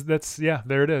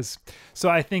 There it is. So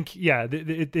I think,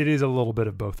 it is a little bit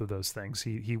of both of those things.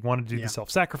 He wanted to do the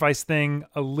self-sacrifice thing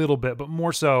a little bit, but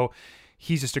more so,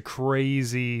 he's just a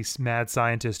crazy mad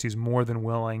scientist who's more than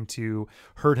willing to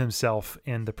hurt himself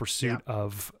in the pursuit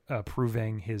of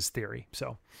proving his theory.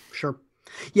 So sure.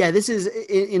 Yeah, this is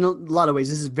in a lot of ways.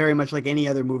 This is very much like any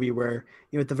other movie where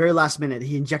at the very last minute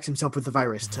he injects himself with the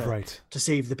virus Right. to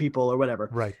save the people or whatever.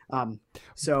 Right.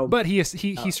 So, But he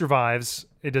survives.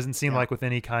 It doesn't seem yeah, like with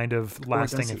any kind of or does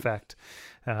lasting he? effect.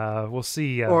 We'll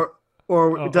see.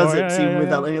 Or does it seem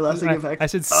without any yeah. lasting effect? I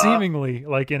said seemingly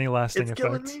like any lasting It's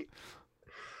killing effect. me.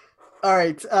 All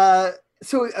right.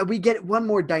 So we get one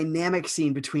more dynamic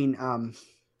scene between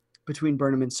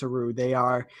Burnham and Saru. They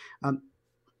are,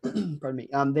 pardon me.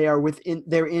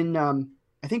 They're in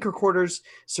I think her quarters.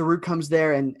 Saru comes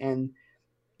there and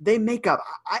they make up.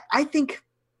 I think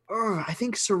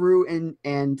Saru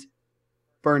and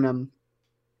Burnham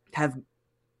have.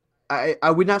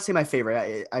 I would not say my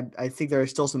favorite. I think there are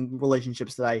still some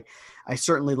relationships that I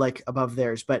certainly like above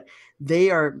theirs, but they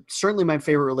are certainly my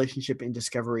favorite relationship in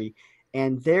Discovery,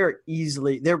 and they're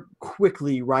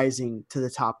quickly rising to the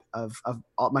top of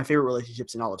all my favorite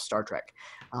relationships in all of Star Trek.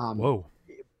 Whoa.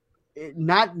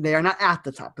 They are not at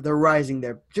the top, but they're rising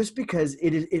there just because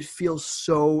it feels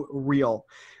so real.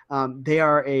 They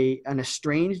are an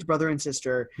estranged brother and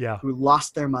sister Yeah. who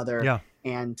lost their mother, Yeah.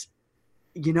 and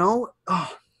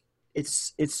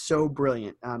it's so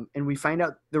brilliant. And we find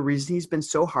out the reason he's been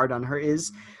so hard on her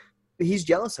is he's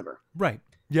jealous of her. Right.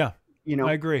 Yeah.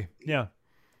 I agree. Yeah.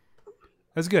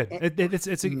 That's good.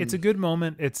 It's a good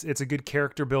moment. It's a good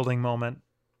character building moment.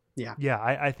 Yeah. Yeah.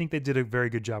 I think they did a very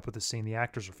good job with the scene. The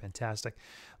actors are fantastic.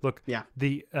 Look, yeah.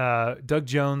 The Doug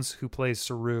Jones, who plays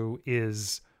Saru,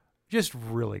 is just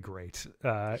really great.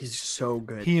 He's so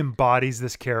good. He embodies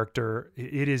this character.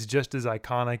 It is just as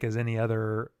iconic as any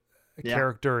other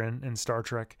character in Star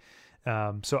Trek.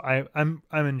 So I'm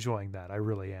enjoying that. I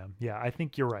really am. Yeah, I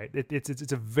think you're right.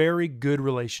 It's a very good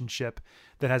relationship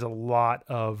that has a lot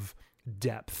of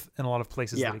depth and a lot of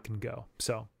places that it can go.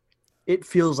 So it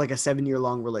feels like a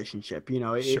 7-year-long relationship.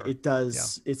 Sure. It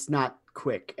does. Yeah. It's not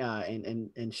quick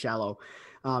and shallow.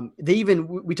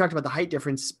 We talked about the height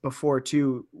difference before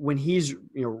too. When he's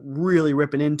really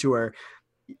ripping into her,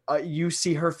 you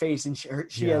see her face and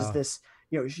she has this.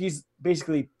 She's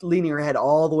basically leaning her head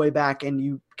all the way back, and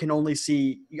you can only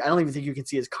see. I don't even think you can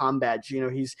see his comm badge.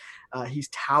 He's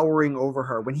towering over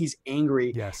her when he's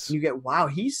angry. Yes, and you get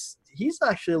he's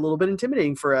actually a little bit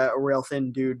intimidating for a real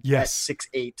thin dude. Yes, at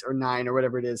 6'8" or 9" or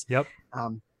whatever it is. Yep,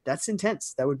 that's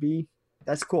intense.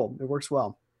 That's cool. It works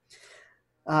well.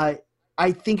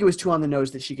 I think it was too on the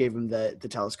nose that she gave him the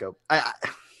telescope.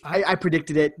 I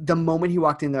predicted it the moment he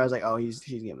walked in there. I was like, oh, she's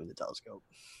giving him the telescope.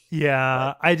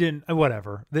 Yeah, but I didn't.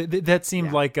 Whatever. That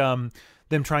seemed like them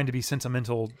trying to be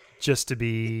sentimental, just to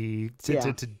be.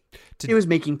 It was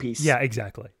making peace. Yeah,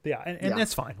 exactly. Yeah, and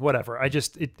that's fine. Whatever.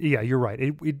 You're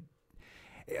right.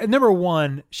 Number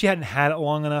one, she hadn't had it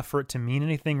long enough for it to mean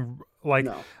anything. Like,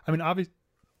 no. I mean,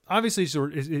 obviously,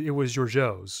 it was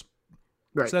Georgiou's.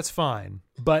 Right. So that's fine,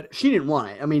 but she didn't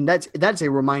want it. I mean, that's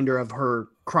a reminder of her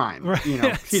crime. Right.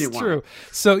 She didn't want it.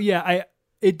 So yeah,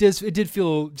 it did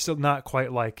feel still not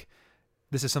quite like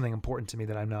this is something important to me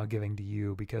that I'm now giving to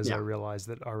you because I realize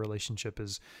that our relationship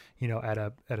is, at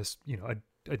a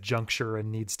juncture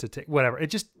and needs to take whatever. It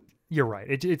just, you're right.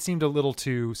 It seemed a little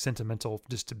too sentimental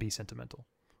just to be sentimental.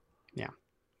 Yeah.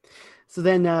 So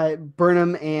then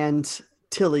Burnham and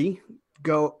Tilly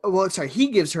go. Well, sorry. He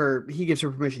gives her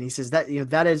permission. He says that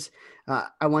that is.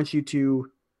 I want you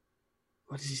to.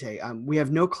 What does he say? We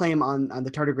have no claim on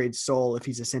the tardigrade's soul if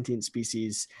he's a sentient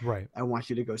species. Right. I want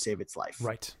you to go save its life.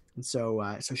 Right. And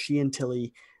so she and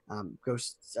Tilly go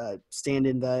stand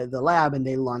in the lab, and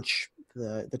they launch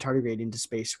the tardigrade into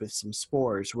space with some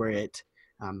spores, where it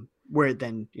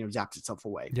then zaps itself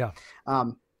away. Yeah.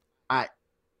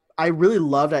 I really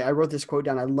loved. I wrote this quote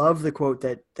down. I love the quote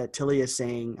that Tilly is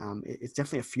saying. It's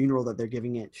definitely a funeral that they're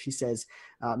giving it. She says,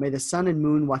 "May the sun and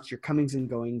moon watch your comings and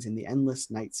goings in the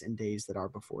endless nights and days that are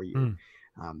before you."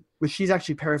 Which she's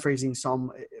actually paraphrasing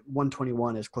Psalm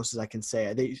 121 as close as I can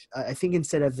say. I think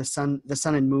instead of the sun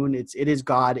and moon, it is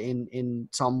God in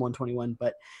Psalm 121.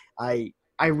 But I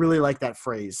really like that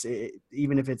phrase.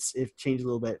 Even if it's changed a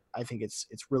little bit, I think it's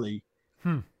really.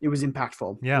 It was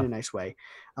impactful in a nice way.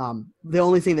 The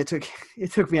only thing that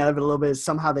took me out of it a little bit is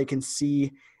somehow they can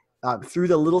see through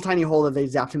the little tiny hole that they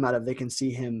zapped him out of. They can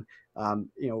see him,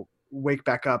 wake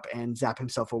back up and zap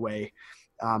himself away,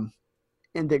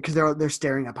 and because they're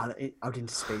staring up out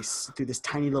into space through this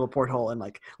tiny little porthole and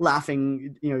like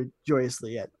laughing,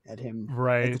 joyously at him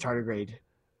at the tardigrade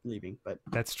leaving. But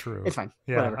that's true. It's fine.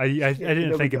 Yeah. Whatever. I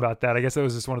didn't think about that. I guess that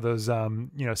was just one of those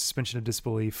suspension of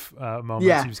disbelief moments.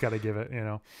 You just got to give it.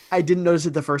 I didn't notice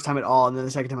it the first time at all, and then the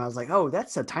second time I was like, oh,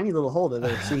 that's a tiny little hole that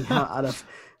they're seeing out of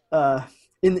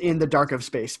in the dark of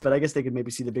space. But I guess they could maybe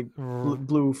see the big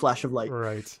blue flash of light.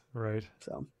 Right.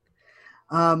 So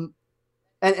Um,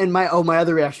 and my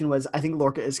other reaction was I think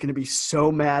Lorca is going to be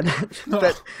so mad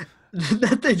that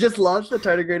that they just launched the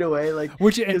tardigrade away. Like,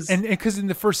 which and because in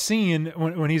the first scene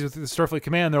when he's with the Starfleet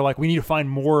Command, they're like, we need to find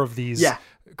more of these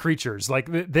creatures. Like,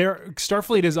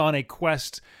 Starfleet is on a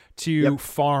quest to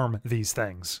farm these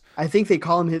things. I think they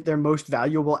call him their most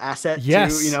valuable asset.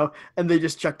 Yes. Too, you know, and they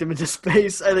just chucked him into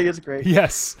space. I think it's great.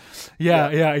 Yes.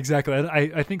 Yeah, exactly.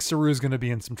 I think Saru's going to be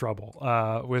in some trouble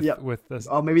with this.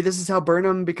 Oh, maybe this is how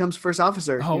Burnham becomes first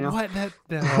officer. Oh, you know? what?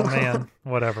 Oh, man.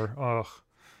 Whatever. Oh.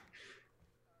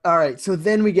 All right. So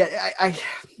then we get, I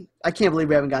can't believe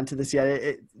we haven't gotten to this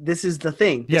yet. This is the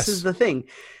thing. This is the thing.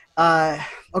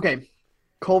 Okay.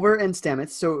 Culver and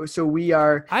Stamets. So we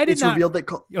are. Revealed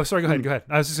that. Oh, sorry. Go ahead. Go ahead.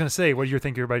 I was just going to say what you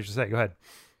think everybody should say. Go ahead.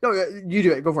 No, you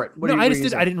do it. Go for it. I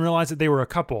didn't realize that they were a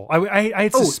couple. I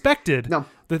had suspected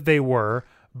that they were,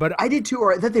 but I did too,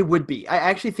 or that they would be. I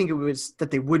actually think it was that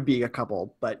they would be a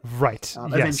couple, but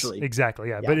eventually, yes, exactly,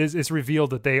 yeah. But it's revealed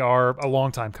that they are a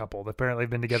longtime couple. That apparently have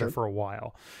been together for a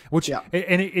while, which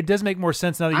and it does make more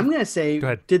sense now. That I'm going to say,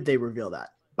 did they reveal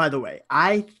that? By the way,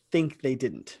 I think they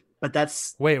didn't, but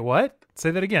that's what? Say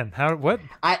that again. How? What?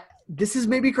 This is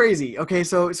maybe crazy. Okay,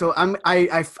 so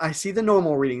I see the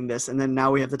normal reading this, and then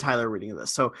now we have the Tyler reading of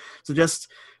this. So just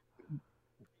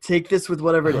take this with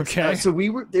whatever it is.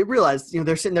 Okay. They realized,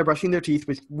 they're sitting there brushing their teeth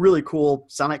with really cool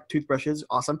sonic toothbrushes,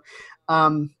 awesome.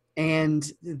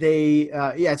 And they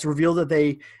it's revealed that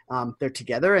they're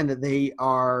together and that they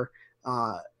are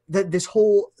that this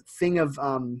whole thing of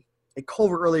like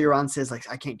Culver earlier on says, like,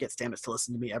 I can't get Stamets to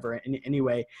listen to me ever in any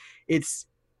way. It's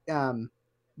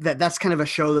that's kind of a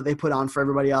show that they put on for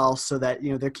everybody else so that,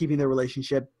 they're keeping their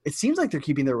relationship. It seems like they're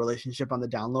keeping their relationship on the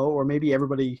down low, or maybe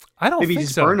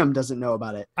Burnham doesn't know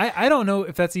about it. I don't know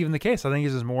if that's even the case. I think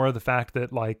it's just more of the fact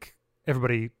that, like,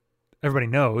 everybody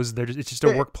knows it's just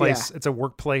a workplace. Yeah. It's a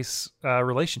workplace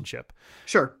relationship.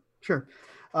 Sure.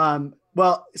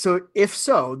 Well, so if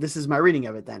so, this is my reading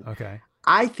of it then. Okay.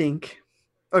 I think,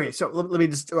 so let me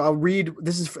just, I'll read,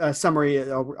 this is a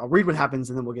summary. I'll read what happens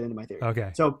and then we'll get into my theory.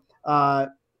 Okay. So,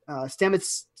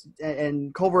 Stamets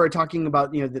and Culver are talking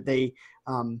about, that they,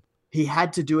 he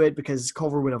had to do it because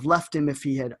Culver would have left him if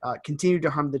he had continued to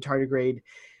harm the tardigrade.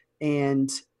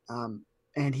 And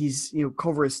he's,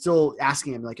 Culver is still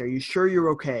asking him, like, are you sure you're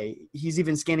okay? He's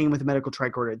even scanning him with a medical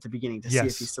tricorder at the beginning to see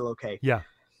if he's still okay. Yeah.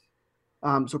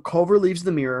 So Culver leaves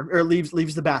the mirror, or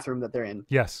leaves the bathroom that they're in.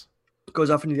 Yes. Goes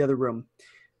off into the other room.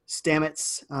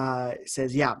 Stamets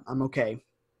says, yeah, I'm okay.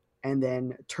 And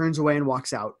then turns away and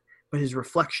walks out. But his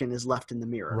reflection is left in the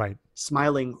mirror. Right.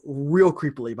 Smiling real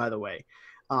creepily, by the way,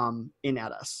 in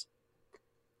at us.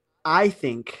 I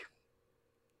think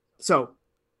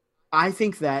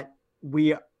that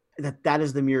that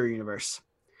is the mirror universe.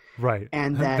 Right.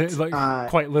 And that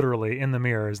quite literally in the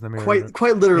mirror is the mirror.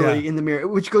 Quite literally in the mirror,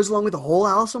 which goes along with the whole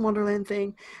Alice in Wonderland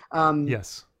thing.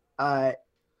 Yes.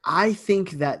 I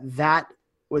think that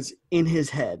was in his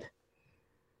head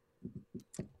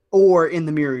or in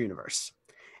the mirror universe.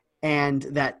 And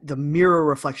that the mirror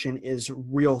reflection is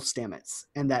real Stamets,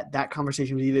 and that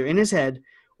conversation was either in his head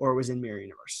or it was in mirror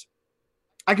universe.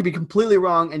 I could be completely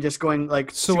wrong and just going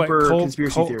like super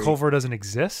conspiracy theory. Culver doesn't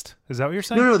exist? Is that what you're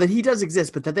saying? No, that he does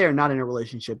exist, but that they are not in a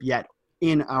relationship yet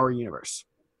in our universe.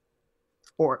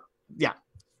 Or, yeah,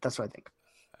 that's what I think.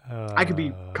 I could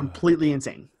be completely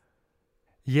insane.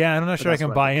 Yeah, I'm not sure I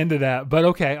can buy into that, but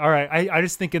okay, all right. I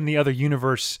just think in the other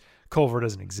universe, Culver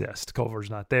doesn't exist. Culver's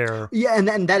not there. Yeah,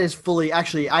 and that is fully,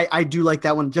 actually, I do like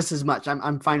that one just as much.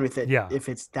 I'm fine with it if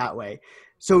it's that way.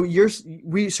 So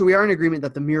we are in agreement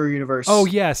that the mirror universe. Oh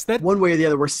yes, that one way or the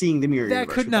other we're seeing the mirror universe.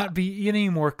 That could not be any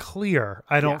more clear.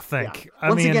 I don't think. Yeah.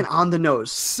 Once again, on the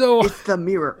nose. So it's the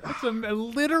mirror. It's a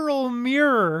literal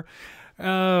mirror.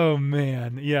 Oh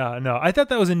man, yeah, no. I thought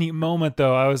that was a neat moment,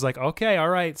 though. I was like, okay, all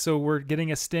right, so we're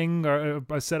getting a sting or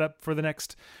a setup for the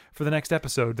next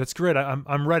episode. That's great.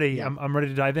 I'm ready. Yeah. I'm ready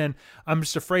to dive in. I'm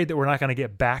just afraid that we're not going to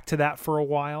get back to that for a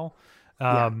while.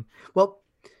 Well,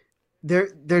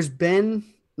 there's been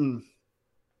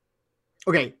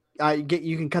okay.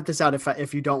 You can cut this out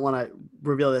if you don't want to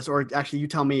reveal this, or actually you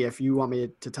tell me if you want me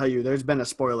to tell you. There's been a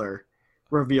spoiler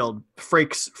revealed.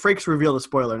 Frakes revealed a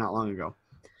spoiler not long ago.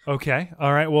 Okay.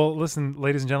 All right. Well, listen,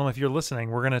 ladies and gentlemen, if you're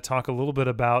listening, we're going to talk a little bit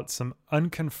about some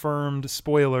unconfirmed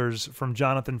spoilers from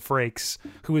Jonathan Frakes,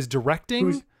 who is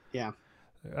directing.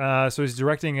 So he's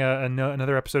directing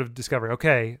another episode of Discovery.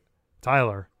 Okay,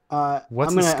 Tyler.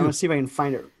 What's the scoop? I'm gonna see if I can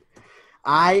find it.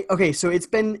 So it's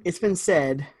been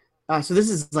said. So this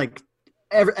is like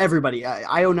everybody.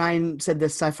 IO9 said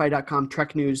this. Sci-fi.com,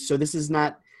 Trek News. So this is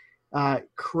not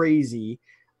crazy.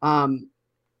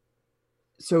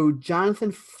 So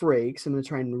Jonathan Frakes, I'm going to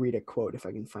try and read a quote if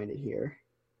I can find it here.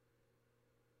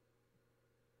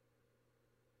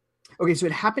 Okay, so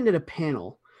it happened at a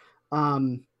panel.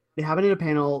 It happened at a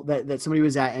panel that somebody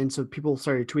was at, and so people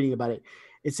started tweeting about it.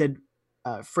 It said,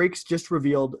 Frakes just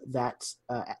revealed that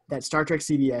that Star Trek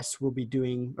CBS will be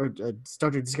doing, or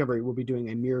Star Trek Discovery will be doing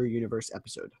a mirror universe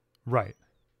episode. Right.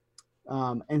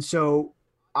 And so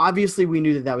obviously we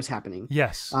knew that was happening.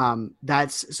 Yes.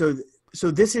 That's so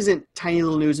this isn't tiny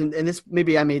little news, and this,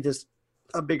 maybe I made this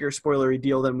a bigger spoilery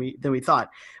deal than we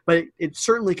thought, but it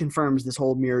certainly confirms this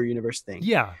whole mirror universe thing.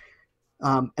 Yeah.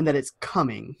 And that it's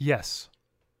coming. Yes.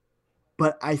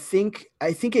 But I think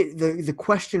the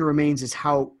question remains is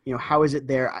how is it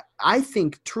there? I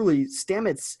think truly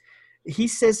Stamets, he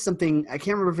says something, I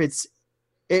can't remember if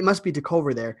it must be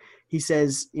DeCulver there. He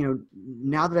says,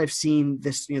 now that I've seen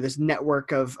this, this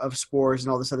network of spores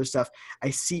and all this other stuff,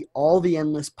 I see all the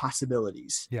endless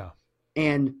possibilities. Yeah.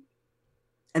 And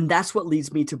that's what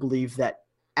leads me to believe that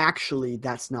actually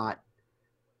that's not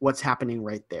what's happening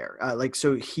right there.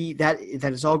 So that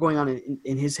is all going on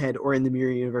in his head or in the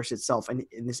mirror universe itself. And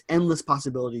this endless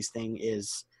possibilities thing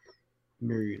is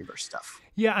mirror universe stuff.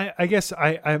 Yeah. I guess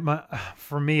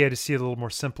for me, I just see it a little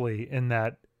more simply in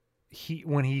that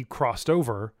when he crossed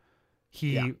over,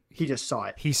 he just saw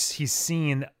it. He's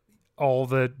seen all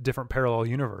the different parallel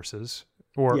universes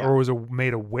or was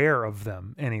made aware of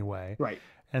them anyway. Right.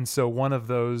 And so one of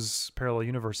those parallel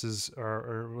universes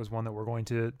was one that we're going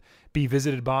to be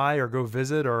visited by or go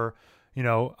visit, or,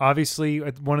 obviously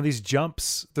one of these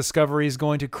jumps, Discovery is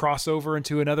going to cross over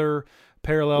into another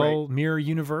parallel mirror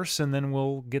universe. And then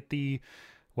we'll get the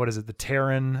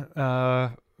Terran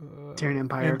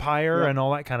Empire and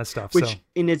all that kind of stuff. Which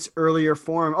in its earlier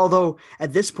form, although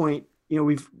at this point,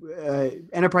 we've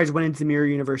Enterprise went into the mirror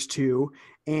universe too.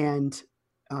 And,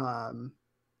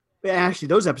 actually,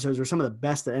 those episodes were some of the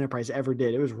best that Enterprise ever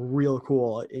did. It was real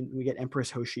cool. And we get Empress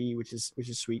Hoshi, which is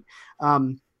sweet.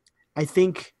 I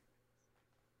think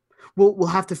we'll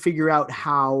have to figure out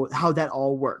how that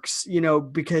all works,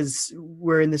 because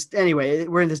we're in this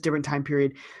different time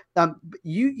period.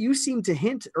 You seem to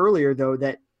hint earlier though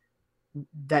that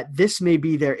this may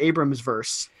be their Abrams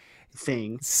verse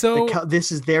thing. So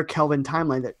this is their Kelvin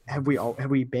timeline. That have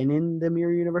we been in the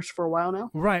mirror universe for a while now?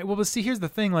 Right. Well, but see, here's the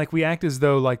thing. Like, we act as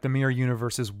though like the mirror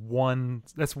universe is one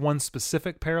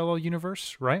specific parallel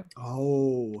universe, right?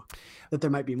 Oh, that there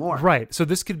might be more. Right. So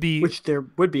this could be, which there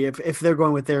would be if they're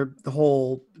going with the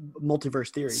whole multiverse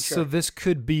theory. So sure. This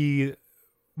could be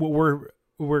what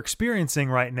we're experiencing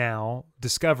right now.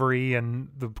 Discovery and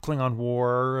the Klingon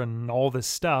War and all this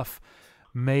stuff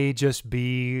may just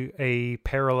be a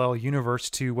parallel universe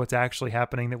to what's actually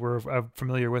happening that we're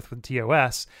familiar with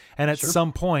TOS. And at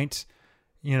some point,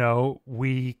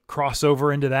 we cross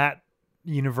over into that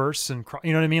universe and,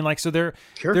 you know what I mean? Like, so there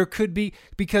could be,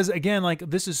 because again, like,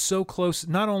 this is so close.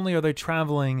 Not only are they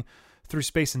traveling through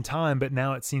space and time, but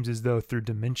now it seems as though through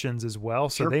dimensions as well.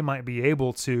 So they might be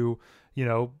able to,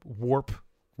 warp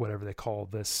whatever they call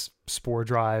this spore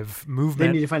drive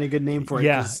movement. They need to find a good name for it.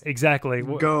 Yeah, exactly.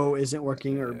 Go isn't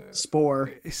working, or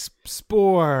spore.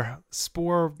 Spore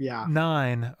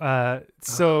 9.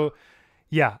 So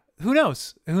yeah, who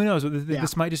knows?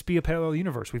 This might just be a parallel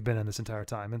universe we've been in this entire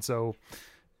time. And so,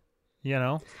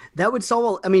 that would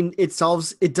solve,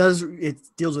 it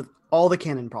deals with all the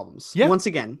canon problems. Yeah. Once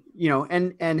again,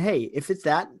 and hey, if it's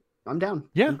that, I'm down.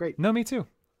 Yeah. I'm great. No, me too.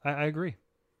 I agree.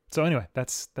 So anyway,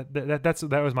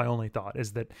 that was my only thought,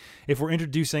 is that if we're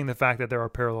introducing the fact that there are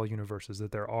parallel universes,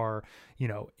 that there are,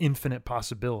 infinite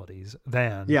possibilities,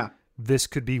 then this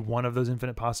could be one of those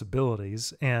infinite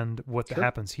possibilities. And what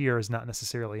happens here is not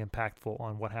necessarily impactful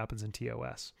on what happens in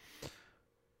TOS.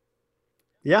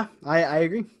 Yeah, I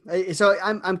agree. So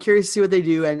I'm curious to see what they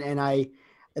do. And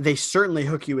they certainly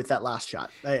hook you with that last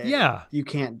shot. You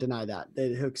can't deny that.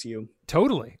 It hooks you.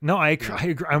 Totally. No, I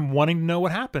agree. I'm wanting to know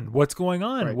what happened. What's going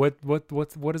on? Right.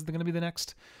 What is going to be the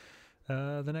next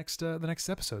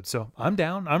episode? So I'm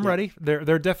down. I'm ready. There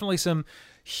are definitely some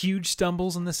huge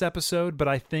stumbles in this episode, but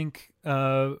I think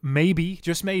maybe,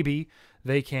 just maybe,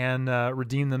 they can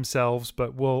redeem themselves.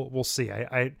 But we'll see.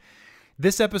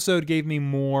 This episode gave me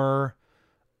more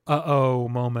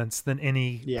moments than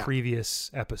any previous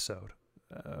episode.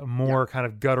 More kind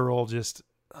of guttural, just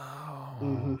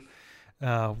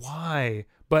why?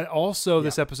 But also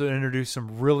this episode introduced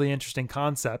some really interesting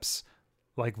concepts,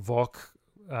 like Volk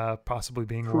possibly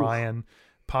being Ryan,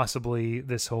 possibly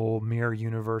this whole mirror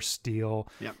universe deal.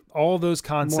 Yep. All those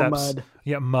concepts. More mud.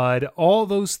 Yeah, mud. All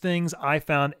those things I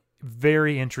found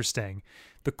very interesting.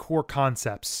 The core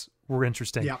concepts were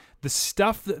interesting. Yep. The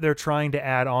stuff that they're trying to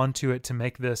add onto it to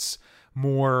make this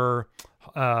more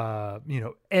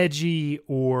edgy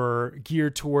or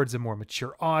geared towards a more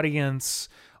mature audience.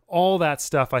 All that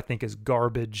stuff I think is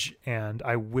garbage, and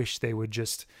I wish they would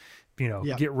just,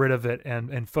 get rid of it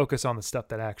and focus on the stuff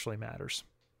that actually matters.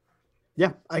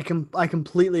 Yeah, I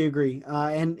completely agree.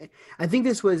 And I think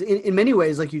this was in many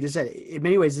ways, like you just said, in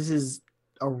many ways, this is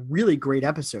a really great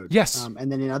episode. Yes.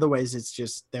 And then in other ways, it's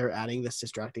just they're adding this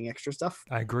distracting extra stuff.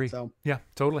 I agree. So yeah,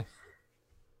 totally.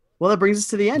 Well, that brings us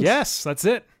to the end. Yes, that's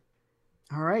it.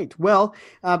 All right. Well,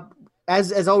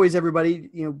 as always, everybody,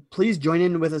 please join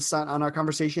in with us on our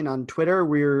conversation on Twitter.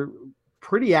 We're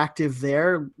pretty active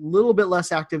there, a little bit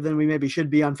less active than we maybe should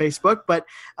be on Facebook, but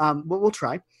we'll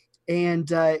try. And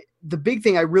the big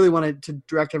thing I really wanted to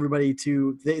direct everybody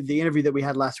to the interview that we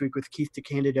had last week with Keith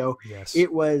DeCandido. Yes.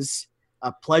 It was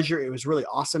a pleasure. It was really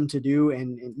awesome to do.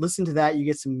 And listen to that. You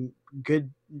get some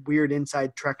good, weird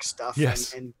inside Trek stuff.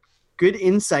 Yes. And good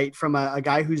insight from a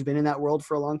guy who's been in that world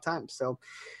for a long time. So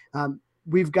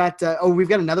we've got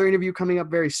another interview coming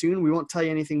up very soon. We won't tell you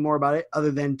anything more about it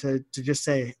other than to just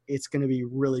say it's going to be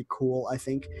really cool, I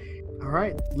think. All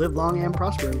right. Live long and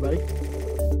prosper, everybody.